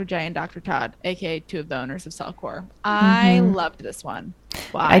with Dr. J and Dr. Todd, aka two of the owners of CellCore. I loved this one.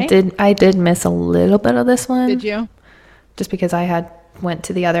 Why? I did miss a little bit of this one. Did you? Just because I went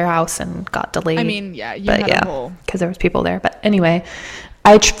to the other house and got delayed. I mean, yeah, a whole, because there was people there. But anyway,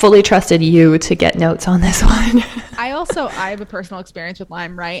 I fully trusted you to get notes on this one. I have a personal experience with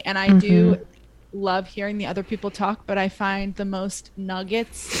Lyme, right? And I do love hearing the other people talk, but I find the most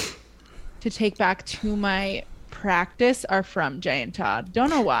nuggets to take back to my practice are from Jay and Todd. Don't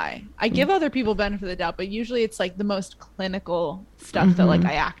know why. I give other people benefit of the doubt, but usually it's like the most clinical stuff that, like,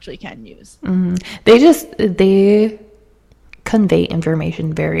 I actually can use. They convey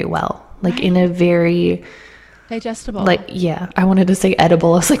information very well. like in a very digestible, like, yeah, I wanted to say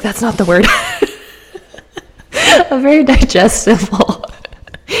edible. I was like, that's not the word. A very digestible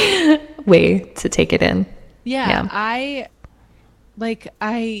way to take it in. Yeah. I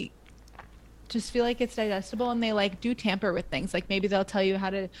just feel like it's digestible, and they like do tamper with things. Like maybe they'll tell you how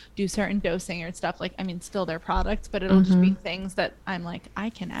to do certain dosing or stuff. Like, I mean, still their products, but it'll just be things that I'm like, I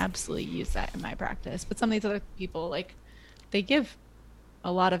can absolutely use that in my practice. But some of these other people, like, they give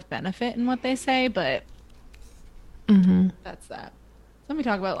a lot of benefit in what they say, but that's that. So let me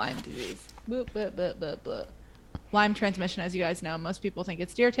talk about Lyme disease. Lyme transmission, as you guys know, most people think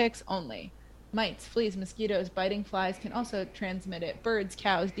it's deer ticks only. Mites, fleas, mosquitoes, biting flies can also transmit it. Birds,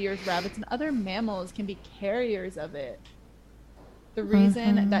 cows, deer, rabbits, and other mammals can be carriers of it. The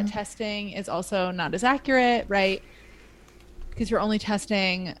reason that testing is also not as accurate, right? Because you're only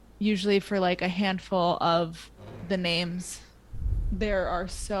testing usually for like a handful of the names. There are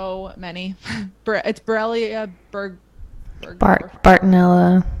so many. It's Borrelia,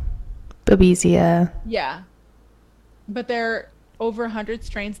 Bartonella, Babesia. Yeah. But they're over 100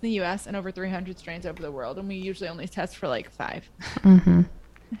 strains in the US and over 300 strains over the world, and we usually only test for like 5.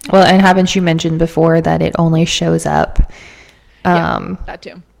 Well, and haven't you mentioned before that it only shows up that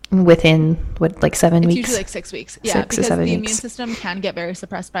too within what, like 7 weeks? It's usually like 6 weeks. Yeah, 6 to 7 the weeks. immune system can get very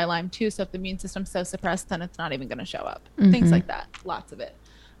suppressed by Lyme too. So if the immune system's so suppressed, then it's not even going to show up. Things like that. Lots of it.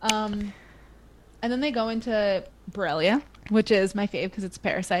 And then they go into Borrelia, which is my fave because it's a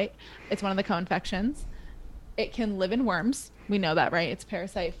parasite. It's one of the co-infections. It can live in worms. We know that, right? It's a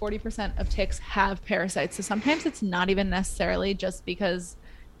parasite. 40% of ticks have parasites. So sometimes it's not even necessarily just because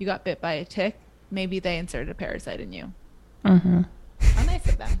you got bit by a tick. Maybe they inserted a parasite in you. How nice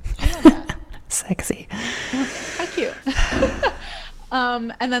of them. I love that. Sexy. How cute.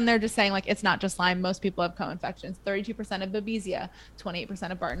 And then they're just saying, like, it's not just Lyme. Most people have co-infections. 32% of Babesia,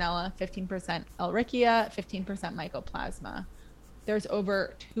 28% of Bartonella, 15% Ehrlichia, 15% Mycoplasma. There's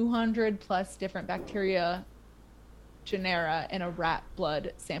over 200 plus different bacteria genera in a rat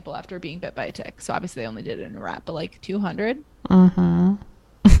blood sample after being bit by a tick. So obviously they only did it in a rat, but like 200.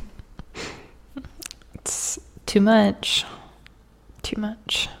 It's too much.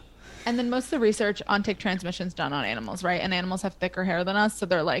 And then most of the research on tick transmission is done on animals, right? And animals have thicker hair than us, so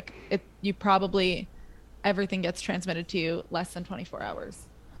they're like, you probably, everything gets transmitted to you less than 24 hours.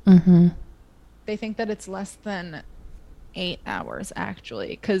 They think that it's less than 8 hours actually,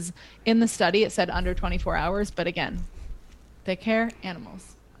 because in the study it said under 24 hours, but again, thick hair,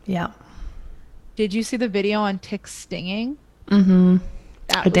 animals. Yeah. Did you see the video on ticks stinging? I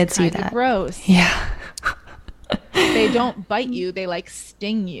did see that. Gross. Yeah. They don't bite you, they like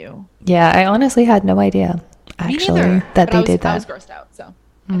sting you. Yeah, I honestly had no idea actually that they did that. I was grossed out, so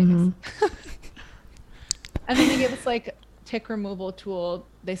anyways. And then they give us like tick removal tool.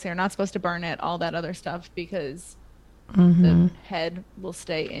 They say you're not supposed to burn it, all that other stuff, because the head will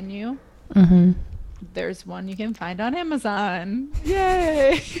stay in you. There's one you can find on Amazon.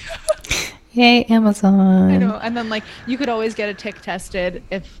 Yay. Yay, Amazon. I know. And then like you could always get a tick tested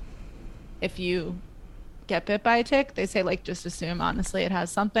if you get bit by a tick. They say like just assume honestly it has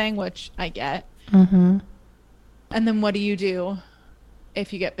something, which I get. And then what do you do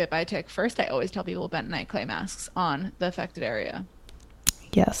if you get bit by a tick? First, I always tell people bentonite clay masks on the affected area.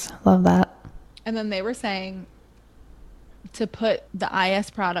 Yes, love that. And then they were saying to put the IS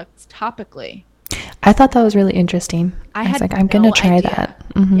products topically. I thought that was really interesting. I was like, I'm going to try that.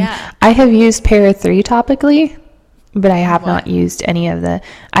 Yeah. I have used Para 3 topically, but I have not used any of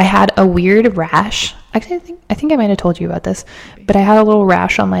I had a weird rash. Actually, I think I might have told you about this, but I had a little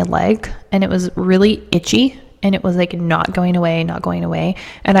rash on my leg and it was really itchy and it was like not going away.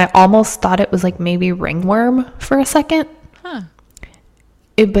 And I almost thought it was like maybe ringworm for a second.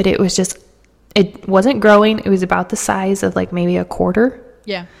 But it was just, it wasn't growing. It was about the size of like maybe a quarter.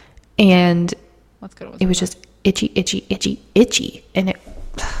 Yeah. And that's good. It was just itchy. And it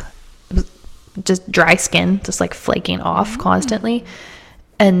was just dry skin, just like flaking off constantly.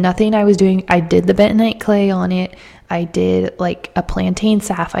 And nothing I was doing. I did the bentonite clay on it. I did like a plantain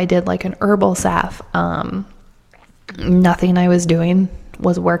salve. I did like an herbal salve. Nothing I was doing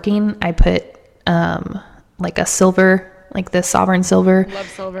was working. I put like a silver, like the Sovereign Silver, love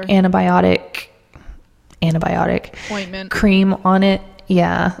silver, antibiotic ointment cream on it.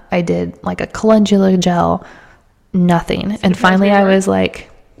 Yeah, I did like a calendula gel, nothing. And finally I was like,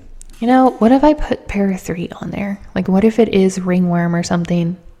 you know, what if I put Para 3 on there? Like, what if it is ringworm or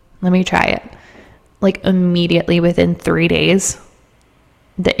something? Let me try it. Like immediately within 3 days,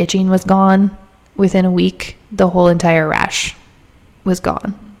 the itching was gone. Within a week, the whole entire rash was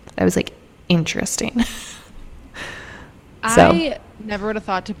gone. I was like, interesting. I never would have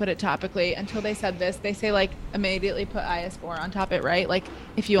thought to put it topically until they said this. They say, like, immediately put IS4 on top it, right? Like,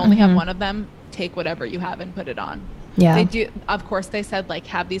 if you only have one of them, take whatever you have and put it on. Yeah. They do. Of course, they said, like,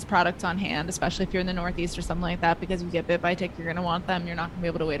 have these products on hand, especially if you're in the Northeast or something like that, because if you get bit by a tick, you're going to want them. You're not going to be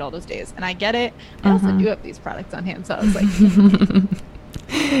able to wait all those days. And I get it. I also do have these products on hand. So I was like,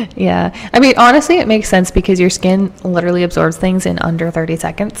 yeah. I mean, honestly, it makes sense because your skin literally absorbs things in under 30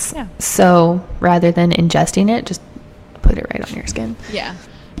 seconds. Yeah. So rather than ingesting it, just put it right on your skin. Yeah.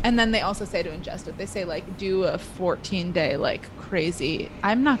 And then they also say to ingest it. They say, like, do a 14-day, like, crazy.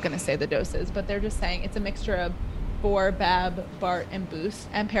 I'm not going to say the doses, but they're just saying it's a mixture of 4, BAB, BART, and Boost,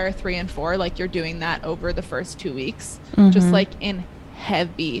 and Para 3 and 4. Like, you're doing that over the first 2 weeks, just like in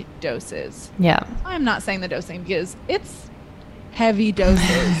heavy doses. Yeah. I'm not saying the dosing because it's heavy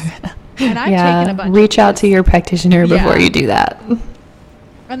doses. And I've taken a bunch. Reach out to your practitioner before you do that.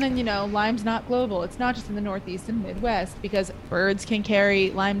 And then, Lyme's not global. It's not just in the Northeast and Midwest, because birds can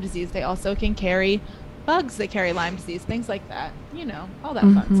carry Lyme disease. They also can carry bugs that carry Lyme disease, things like that. All that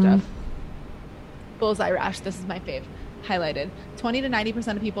fun stuff. Bullseye rash. This is my fave. Highlighted. 20 to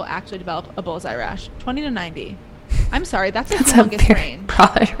 90% of people actually develop a bullseye rash. 20 to 90. I'm sorry. That's a humongous range.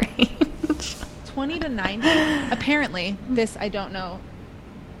 Broad range. 20 to 90. Apparently, I don't know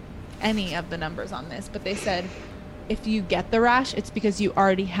any of the numbers on this, but they said if you get the rash, it's because you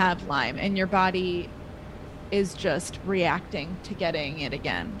already have Lyme and your body is just reacting to getting it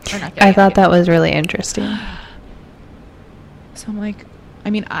again. I thought that was really interesting. So I'm like,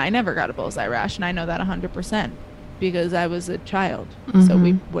 I never got a bullseye rash, and I know that 100% because I was a child. So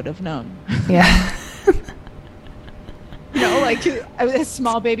we would have known. Yeah. Like a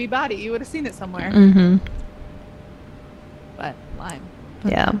small baby body, you would have seen it somewhere. But Lyme.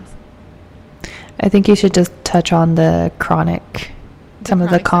 Yeah. I think you should just touch on some of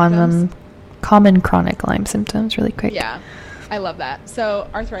the common chronic Lyme symptoms really quick. Yeah, I love that. So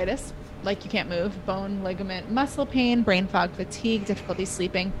arthritis, like you can't move, bone, ligament, muscle pain, brain fog, fatigue, difficulty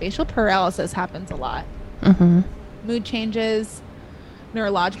sleeping, facial paralysis happens a lot. Mood changes,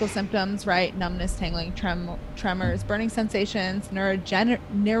 neurological symptoms, right? Numbness, tingling, tremors, burning sensations,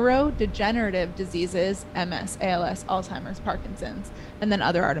 neurodegenerative diseases, MS, ALS, Alzheimer's, Parkinson's, and then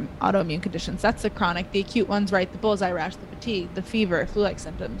other autoimmune conditions. That's the chronic. The acute ones, right? The bullseye rash, the fatigue, the fever, flu-like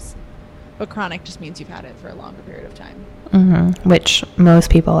symptoms. But chronic just means you've had it for a longer period of time. Which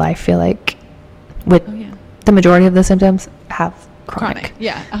most people, I feel like, with the majority of the symptoms, have chronic.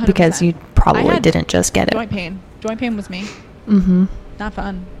 Yeah, 100%. Because you probably didn't just get it. Joint pain. Joint pain was me. Not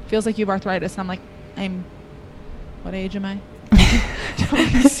fun. Feels like you have arthritis. And I'm like, what age am I?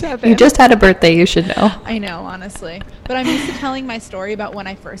 27. You just had a birthday, you should know. I know, honestly. But I'm used to telling my story about when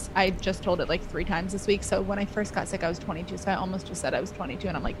I just told it like 3 times this week. So when I first got sick, I was 22. So I almost just said I was 22.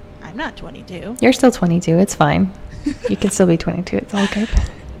 And I'm like, I'm not 22. You're still 22. It's fine. You can still be 22. It's all good.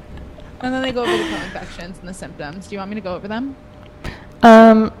 And then they go over the co-infections and the symptoms. Do you want me to go over them?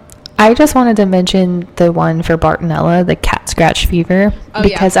 I just wanted to mention the one for Bartonella, the cat scratch fever,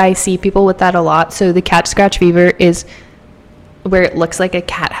 because I see people with that a lot. So the cat scratch fever is where it looks like a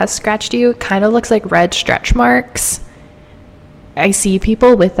cat has scratched you. It kind of looks like red stretch marks. I see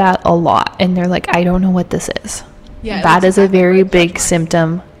people with that a lot, and they're like, I don't know what this is. Yeah, that is a very big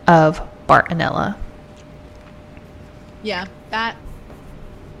symptom of Bartonella. Yeah, that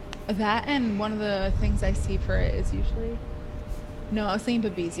and one of the things I see for it is usually... No, I was thinking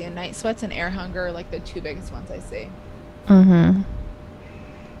babesia. Night sweats and air hunger are like the 2 biggest ones I see.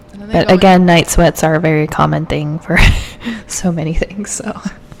 But again, night sweats are a very common thing for so many things. So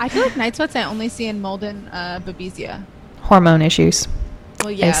I feel like night sweats I only see in mold and babesia. Hormone issues.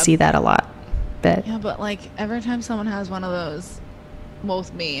 Well, yeah. I see that a lot. But but like every time someone has one of those,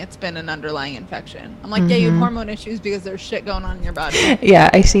 with me, it's been an underlying infection. I'm like, you have hormone issues because there's shit going on in your body. Yeah,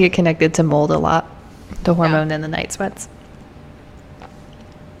 I see it connected to mold a lot. The hormone and the night sweats.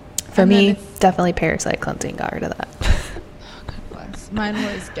 For me, definitely parasite cleansing got rid of that. God bless. Mine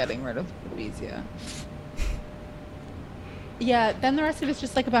was getting rid of babesia. Yeah, then the rest of it's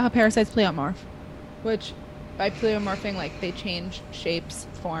just like about how parasites pleomorph, which by pleomorphing, like they change shapes,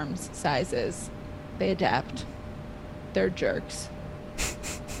 forms, sizes. They adapt. They're jerks.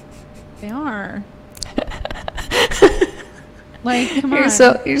 They are. Like, come on.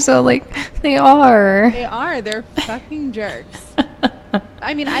 You're so like, they are. They are. They're fucking jerks.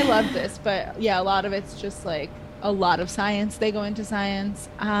 I mean, I love this, but yeah, a lot of it's just like a lot of science. They go into science.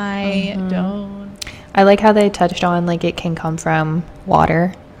 I don't. I like how they touched on like it can come from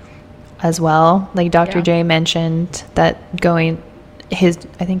water as well. Like Dr. J mentioned that is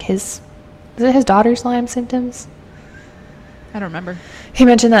it his daughter's Lyme symptoms? I don't remember. He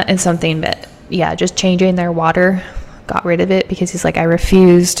mentioned that in something, but yeah, just changing their water got rid of it because he's like, I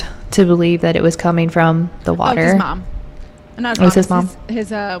refused to believe that it was coming from the water. His mom. Not it was his mom.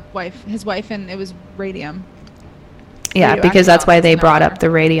 His wife, and it was radium. Yeah, because that's why they brought up the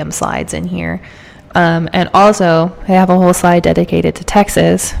radium slides in here. And also, I have a whole slide dedicated to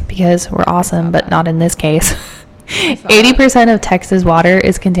Texas because we're awesome, but not in this case. 80% of Texas water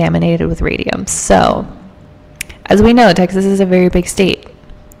is contaminated with radium. So, as we know, Texas is a very big state.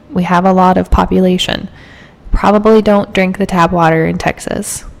 We have a lot of population. Probably don't drink the tap water in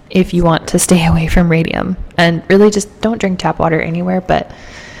Texas if you want to stay away from radium. And really just don't drink tap water anywhere, but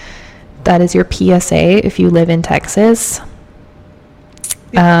that is your PSA if you live in Texas.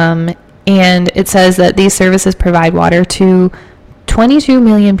 And it says that these services provide water to 22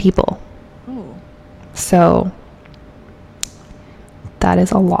 million people. Ooh. So that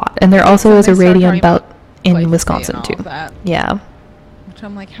is a lot. And there also is a radium belt in Wisconsin too. Yeah. Which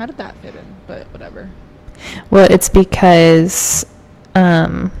I'm like, how did that fit in? But whatever. Well, it's because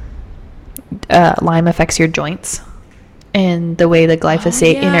Lyme affects your joints. And the way the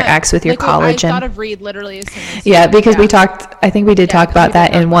glyphosate interacts with your collagen. I thought of Reed literally as soon as because we talked, I think we did talk about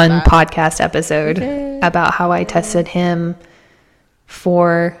that in one podcast episode about how I tested him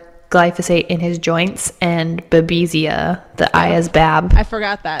for glyphosate in his joints, and Babesia, the ISBAB, I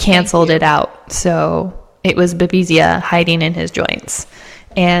forgot that. Canceled it out. So it was Babesia hiding in his joints.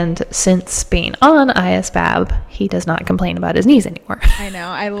 And since being on ISBAB, he does not complain about his knees anymore. I know.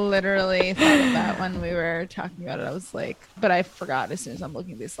 I literally thought of that when we were talking about it. I was like, but I forgot as soon as I'm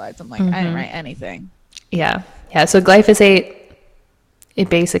looking at these slides. I'm like, I didn't write anything. Yeah. Yeah. So glyphosate, it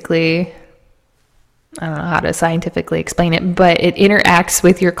basically, I don't know how to scientifically explain it, but it interacts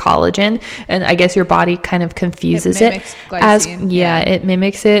with your collagen. And I guess your body kind of confuses it. It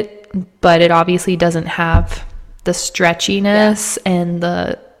mimics it, but it obviously doesn't have the stretchiness and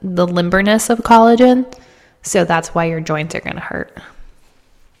the limberness of collagen. So that's why your joints are going to hurt.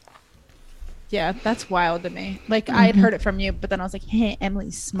 Yeah, that's wild to me. Like, I had heard it from you, but then I was like, hey,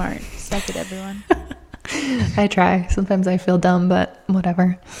 Emily's smart. Suck it, everyone. I try. Sometimes I feel dumb, but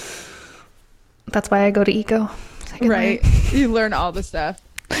whatever. That's why I go to ECO. Right. You learn all the stuff.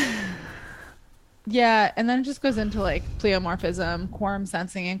 Yeah, and then it just goes into like pleomorphism, quorum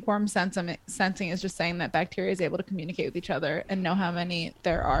sensing, and quorum sensing is just saying that bacteria is able to communicate with each other and know how many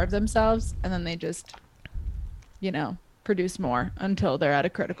there are of themselves, and then they just, produce more until they're at a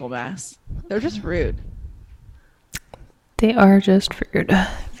critical mass. They're just rude. They are just rude.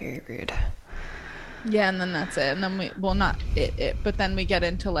 Very rude. Yeah, and then that's it. And then but then we get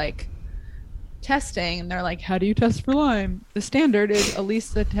into like testing, and they're like, how do you test for Lyme? The standard is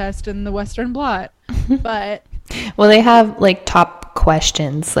ELISA test in the Western blot. But well, they have like top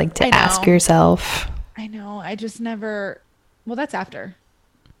questions like to ask yourself. I know. I just never. Well, that's after.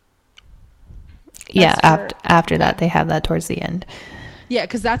 After that, they have that towards the end. Yeah,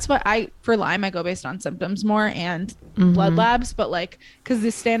 because that's what for Lyme, I go based on symptoms more and blood labs. But like, because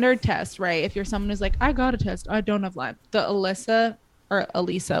the standard test, right? If you're someone who's like, I got a test, I don't have Lyme. The ELISA,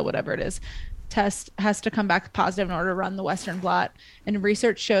 whatever it is, test has to come back positive in order to run the Western blot. And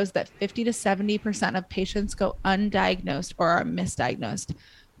research shows that 50 to 70% of patients go undiagnosed or are misdiagnosed.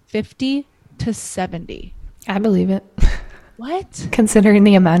 50 to 70. I believe it. What? Considering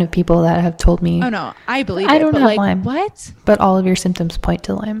the amount of people that have told me. Oh no, I believe it. I don't have Lyme. What? But all of your symptoms point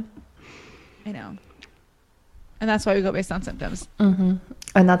to Lyme. I know. And that's why we go based on symptoms. Mm-hmm.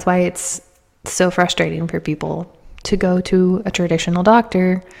 And that's why it's so frustrating for people to go to a traditional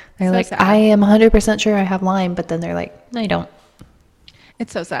doctor. They're so like, sad. I am 100% sure I have Lyme, but then they're like, no, you don't.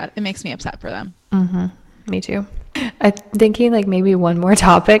 It's so sad. It makes me upset for them. Mm-hmm. Me too. I'm thinking like maybe one more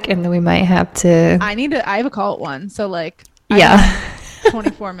topic, and then we might have to. I have a call at 1, so like.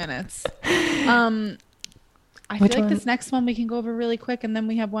 24 minutes. I feel like this next one we can go over really quick, and then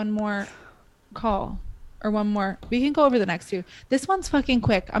we have one more call. Or one more. We can go over the next 2. This one's fucking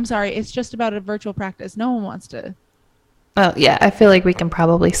quick. I'm sorry. It's just about a virtual practice. No one wants to. Oh, yeah. I feel like we can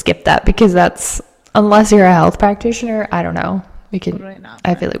probably skip that because that's, unless you're a health practitioner, I don't know. We can,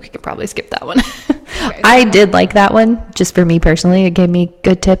 I feel like we could probably skip that one. Okay, I did like that one just for me personally. It gave me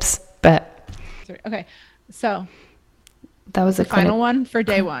good tips, but. Okay. So. That was the final one for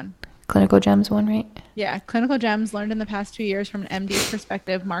day 1. Clinical Gems one, right? Yeah. Clinical Gems learned in the past 2 years from an MD's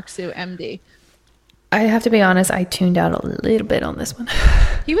perspective. Mark Sue, MD. I have to be honest, I tuned out a little bit on this one.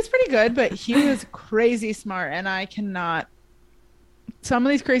 He was pretty good, but he was crazy smart, and I cannot. Some of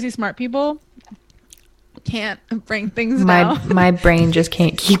these crazy smart people can't bring things down. My brain just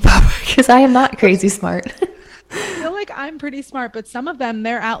can't keep up because I am not crazy smart. I feel like I'm pretty smart, but some of them,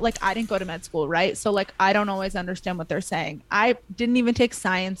 they're out. Like, I didn't go to med school, right? So like, I don't always understand what they're saying. I didn't even take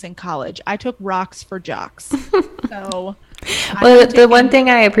science in college. I took rocks for jocks. So well, the one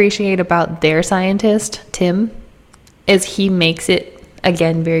thing I appreciate about their scientist, Tim, is he makes it,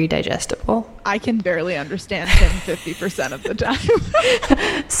 again, very digestible. I can barely understand him 50% of the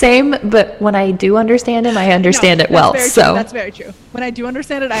time. Same, but when I do understand him, I understand it well. So that's very true. When I do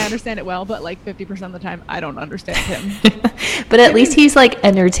understand it, I understand it well, but like 50% of the time, I don't understand him. But at least he's like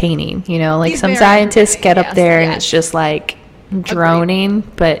entertaining, you know, like some scientists get up there and it's just like droning,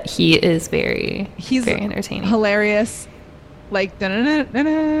 agreed. But he is very entertaining. Hilarious. Like, yeah.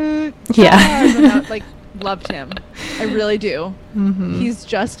 Like, loved him. I really do. Mm-hmm. He's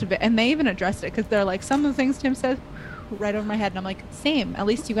just, and they even addressed it because they're like, some of the things Tim says right over my head, and I'm like, same. At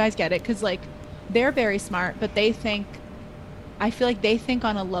least you guys get it, because like they're very smart, but they think, I feel like they think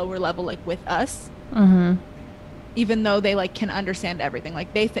on a lower level, like with us, mm-hmm. even though they like can understand everything.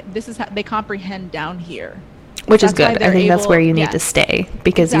 Like this is how they comprehend down here, which is good. I think that's where you need to stay,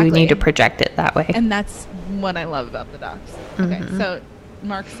 because you need to project it that way. And that's what I love about the docs. Okay, mm-hmm. So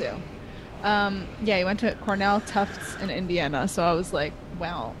Mark Sue. Yeah, he went to Cornell, Tufts, in Indiana. So I was like,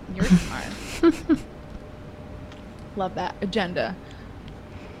 wow, you're smart. Love that agenda.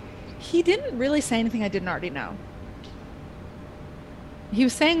 He didn't really say anything I didn't already know. He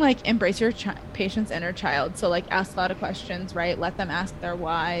was saying, like, embrace your patient's inner child. So, like, ask a lot of questions, right? Let them ask their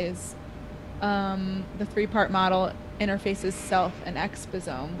whys. The 3-part model interfaces self and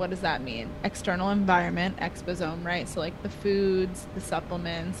exposome. What does that mean? External environment, exposome, right? So like the foods, the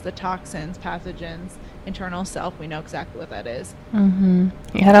supplements, the toxins, pathogens, internal self, we know exactly what that is. Mm-hmm.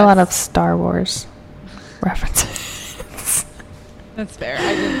 You had a lot of Star Wars references. That's fair.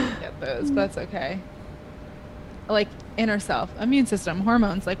 I didn't get those, but that's okay. Like inner self, immune system,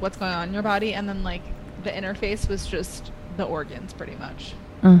 hormones, like what's going on in your body, and then like the interface was just the organs pretty much.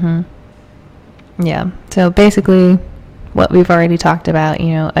 Mm-hmm. Yeah. So basically what we've already talked about,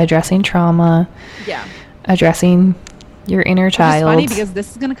 you know, addressing trauma. Yeah. Addressing your inner child. It's funny because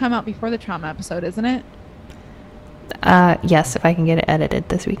this is going to come out before the trauma episode, isn't it? Yes, if I can get it edited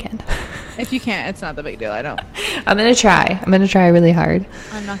this weekend. If you can't, it's not the big deal. I'm going to try. I'm going to try really hard.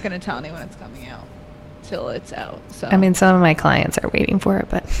 I'm not going to tell anyone it's coming out till it's out. So I mean, some of my clients are waiting for it,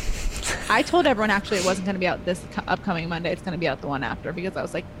 but I told everyone actually it wasn't going to be out this upcoming Monday. It's going to be out the one after, because I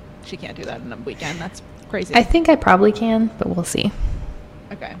was like, she can't do that in a weekend. That's crazy. I think I probably can, but we'll see.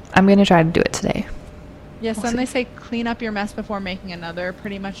 Okay. I'm going to try to do it today. Yes, we'll they say clean up your mess before making another,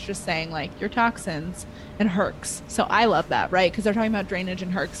 pretty much just saying like your toxins and Herx. So I love that, right? Because they're talking about drainage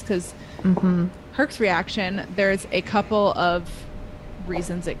and Herx, because mm-hmm. Herx reaction, there's a couple of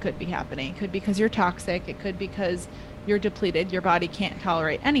reasons it could be happening. It could be because you're toxic. It could be because you're depleted, your body can't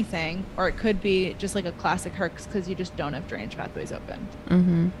tolerate anything, or it could be just like a classic Herx because you just don't have drainage pathways open.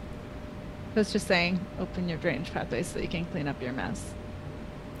 Mm-hmm. So it's just saying open your drainage pathways so you can clean up your mess.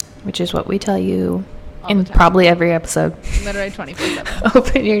 Which is what we tell you in probably every episode. Literally 24/7.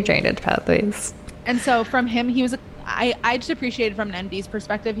 Open your drainage pathways. And so from him, he was, I just appreciated from an MD's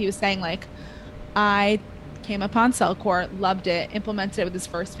perspective, he was saying like, I came upon CellCore, loved it, implemented it with his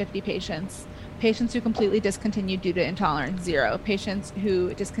first 50 patients. Patients who completely discontinued due to intolerance, 0. Patients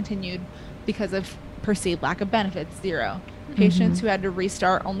who discontinued because of perceived lack of benefits, 0. Patients mm-hmm. who had to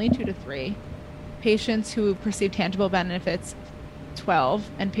restart, only 2 to 3. Patients who perceived tangible benefits, 12.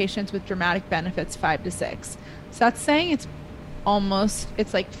 And patients with dramatic benefits, 5 to 6. So that's saying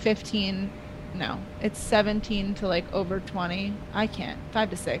it's like 15, no, it's 17 to like over 20. I can't,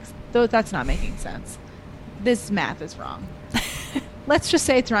 5 to 6. Though that's not making sense. This math is wrong. Let's just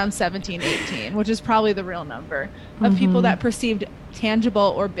say it's around 17, 18, which is probably the real number of mm-hmm. people that perceived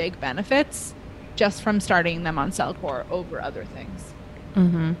tangible or big benefits just from starting them on CellCore over other things.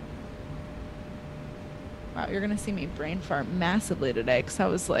 Mm-hmm. Wow, you're going to see me brain fart massively today, because I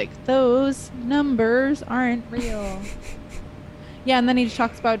was like, those numbers aren't real. Yeah, and then he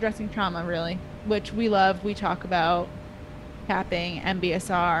talks about addressing trauma, really, which we love. We talk about tapping,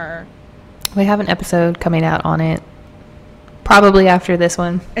 MBSR. We have an episode coming out on it. Probably after this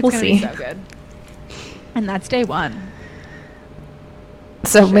one. We'll see. It's going to be so good. And that's day 1.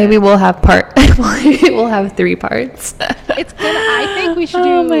 So maybe we'll have we'll have 3 parts. It's good. I think we should do.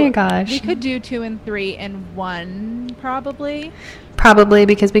 Oh my gosh. We could do 2 and 3 in 1, probably. Probably,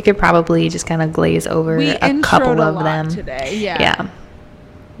 because we could probably just kind of glaze over a couple of them today. Yeah. Yeah.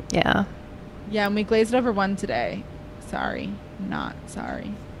 Yeah. Yeah, and we glazed over 1 today. Sorry. Not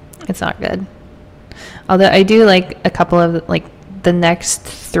sorry. It's not good. Although I do like a couple of, like, the next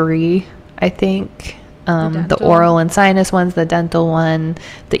 3, I think, The oral and sinus ones, the dental one,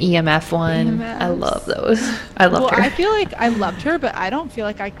 the EMF one. EMFs. I love those. I loved her. I feel like I loved her, but I don't feel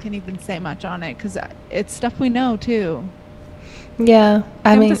like I can even say much on it because it's stuff we know too. Yeah.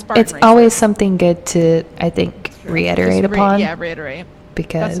 I mean, it's always something good to, I think, reiterate upon. Yeah, reiterate.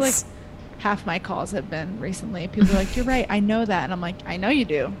 Because that's like half my calls have been recently. People are like, you're right, I know that. And I'm like, I know you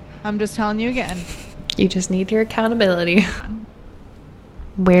do. I'm just telling you again. You just need your accountability.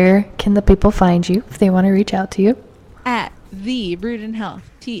 Where can the people find you if they want to reach out to you? At the Rooted in Health,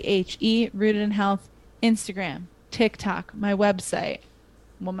 THE Rooted in Health, Instagram, TikTok, my website.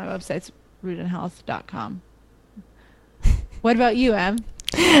 Well, my website's rootedinhealth.com. What about you, Em?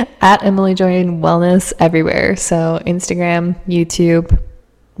 At Emily Join Wellness everywhere. So Instagram, YouTube,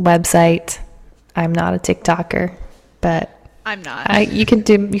 website. I'm not a TikToker, but I'm not. You can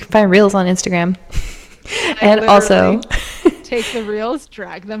find reels on Instagram. And also take the reels,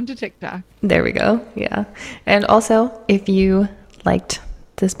 drag them to TikTok. There we go. Yeah. And also, if you liked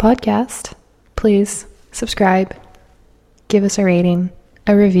this podcast, please subscribe, give us a rating,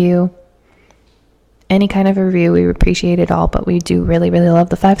 a review. Any kind of a review, we appreciate it all, but we do really, really love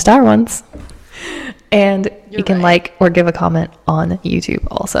the 5-star ones. And you can like or give a comment on YouTube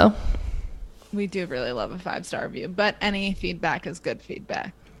also. We do really love a 5-star review, but any feedback is good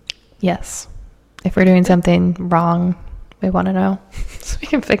feedback. Yes. If we're doing something wrong, we want to know so we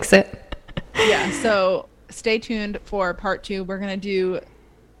can fix it. Yeah, so stay tuned for part 2. We're going to do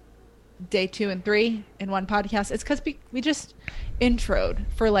day 2 and 3 in one podcast. It's because we just introed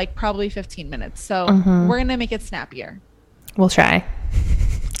for like probably 15 minutes. So we're going to make it snappier. We'll try.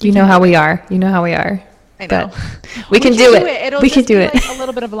 You know how we are. You know how we are. I know. We can do it. We can do it. Like a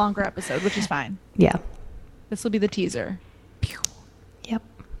little bit of a longer episode, which is fine. Yeah. This will be the teaser. Yep.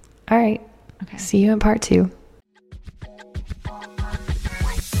 All right. Okay. See you in part 2.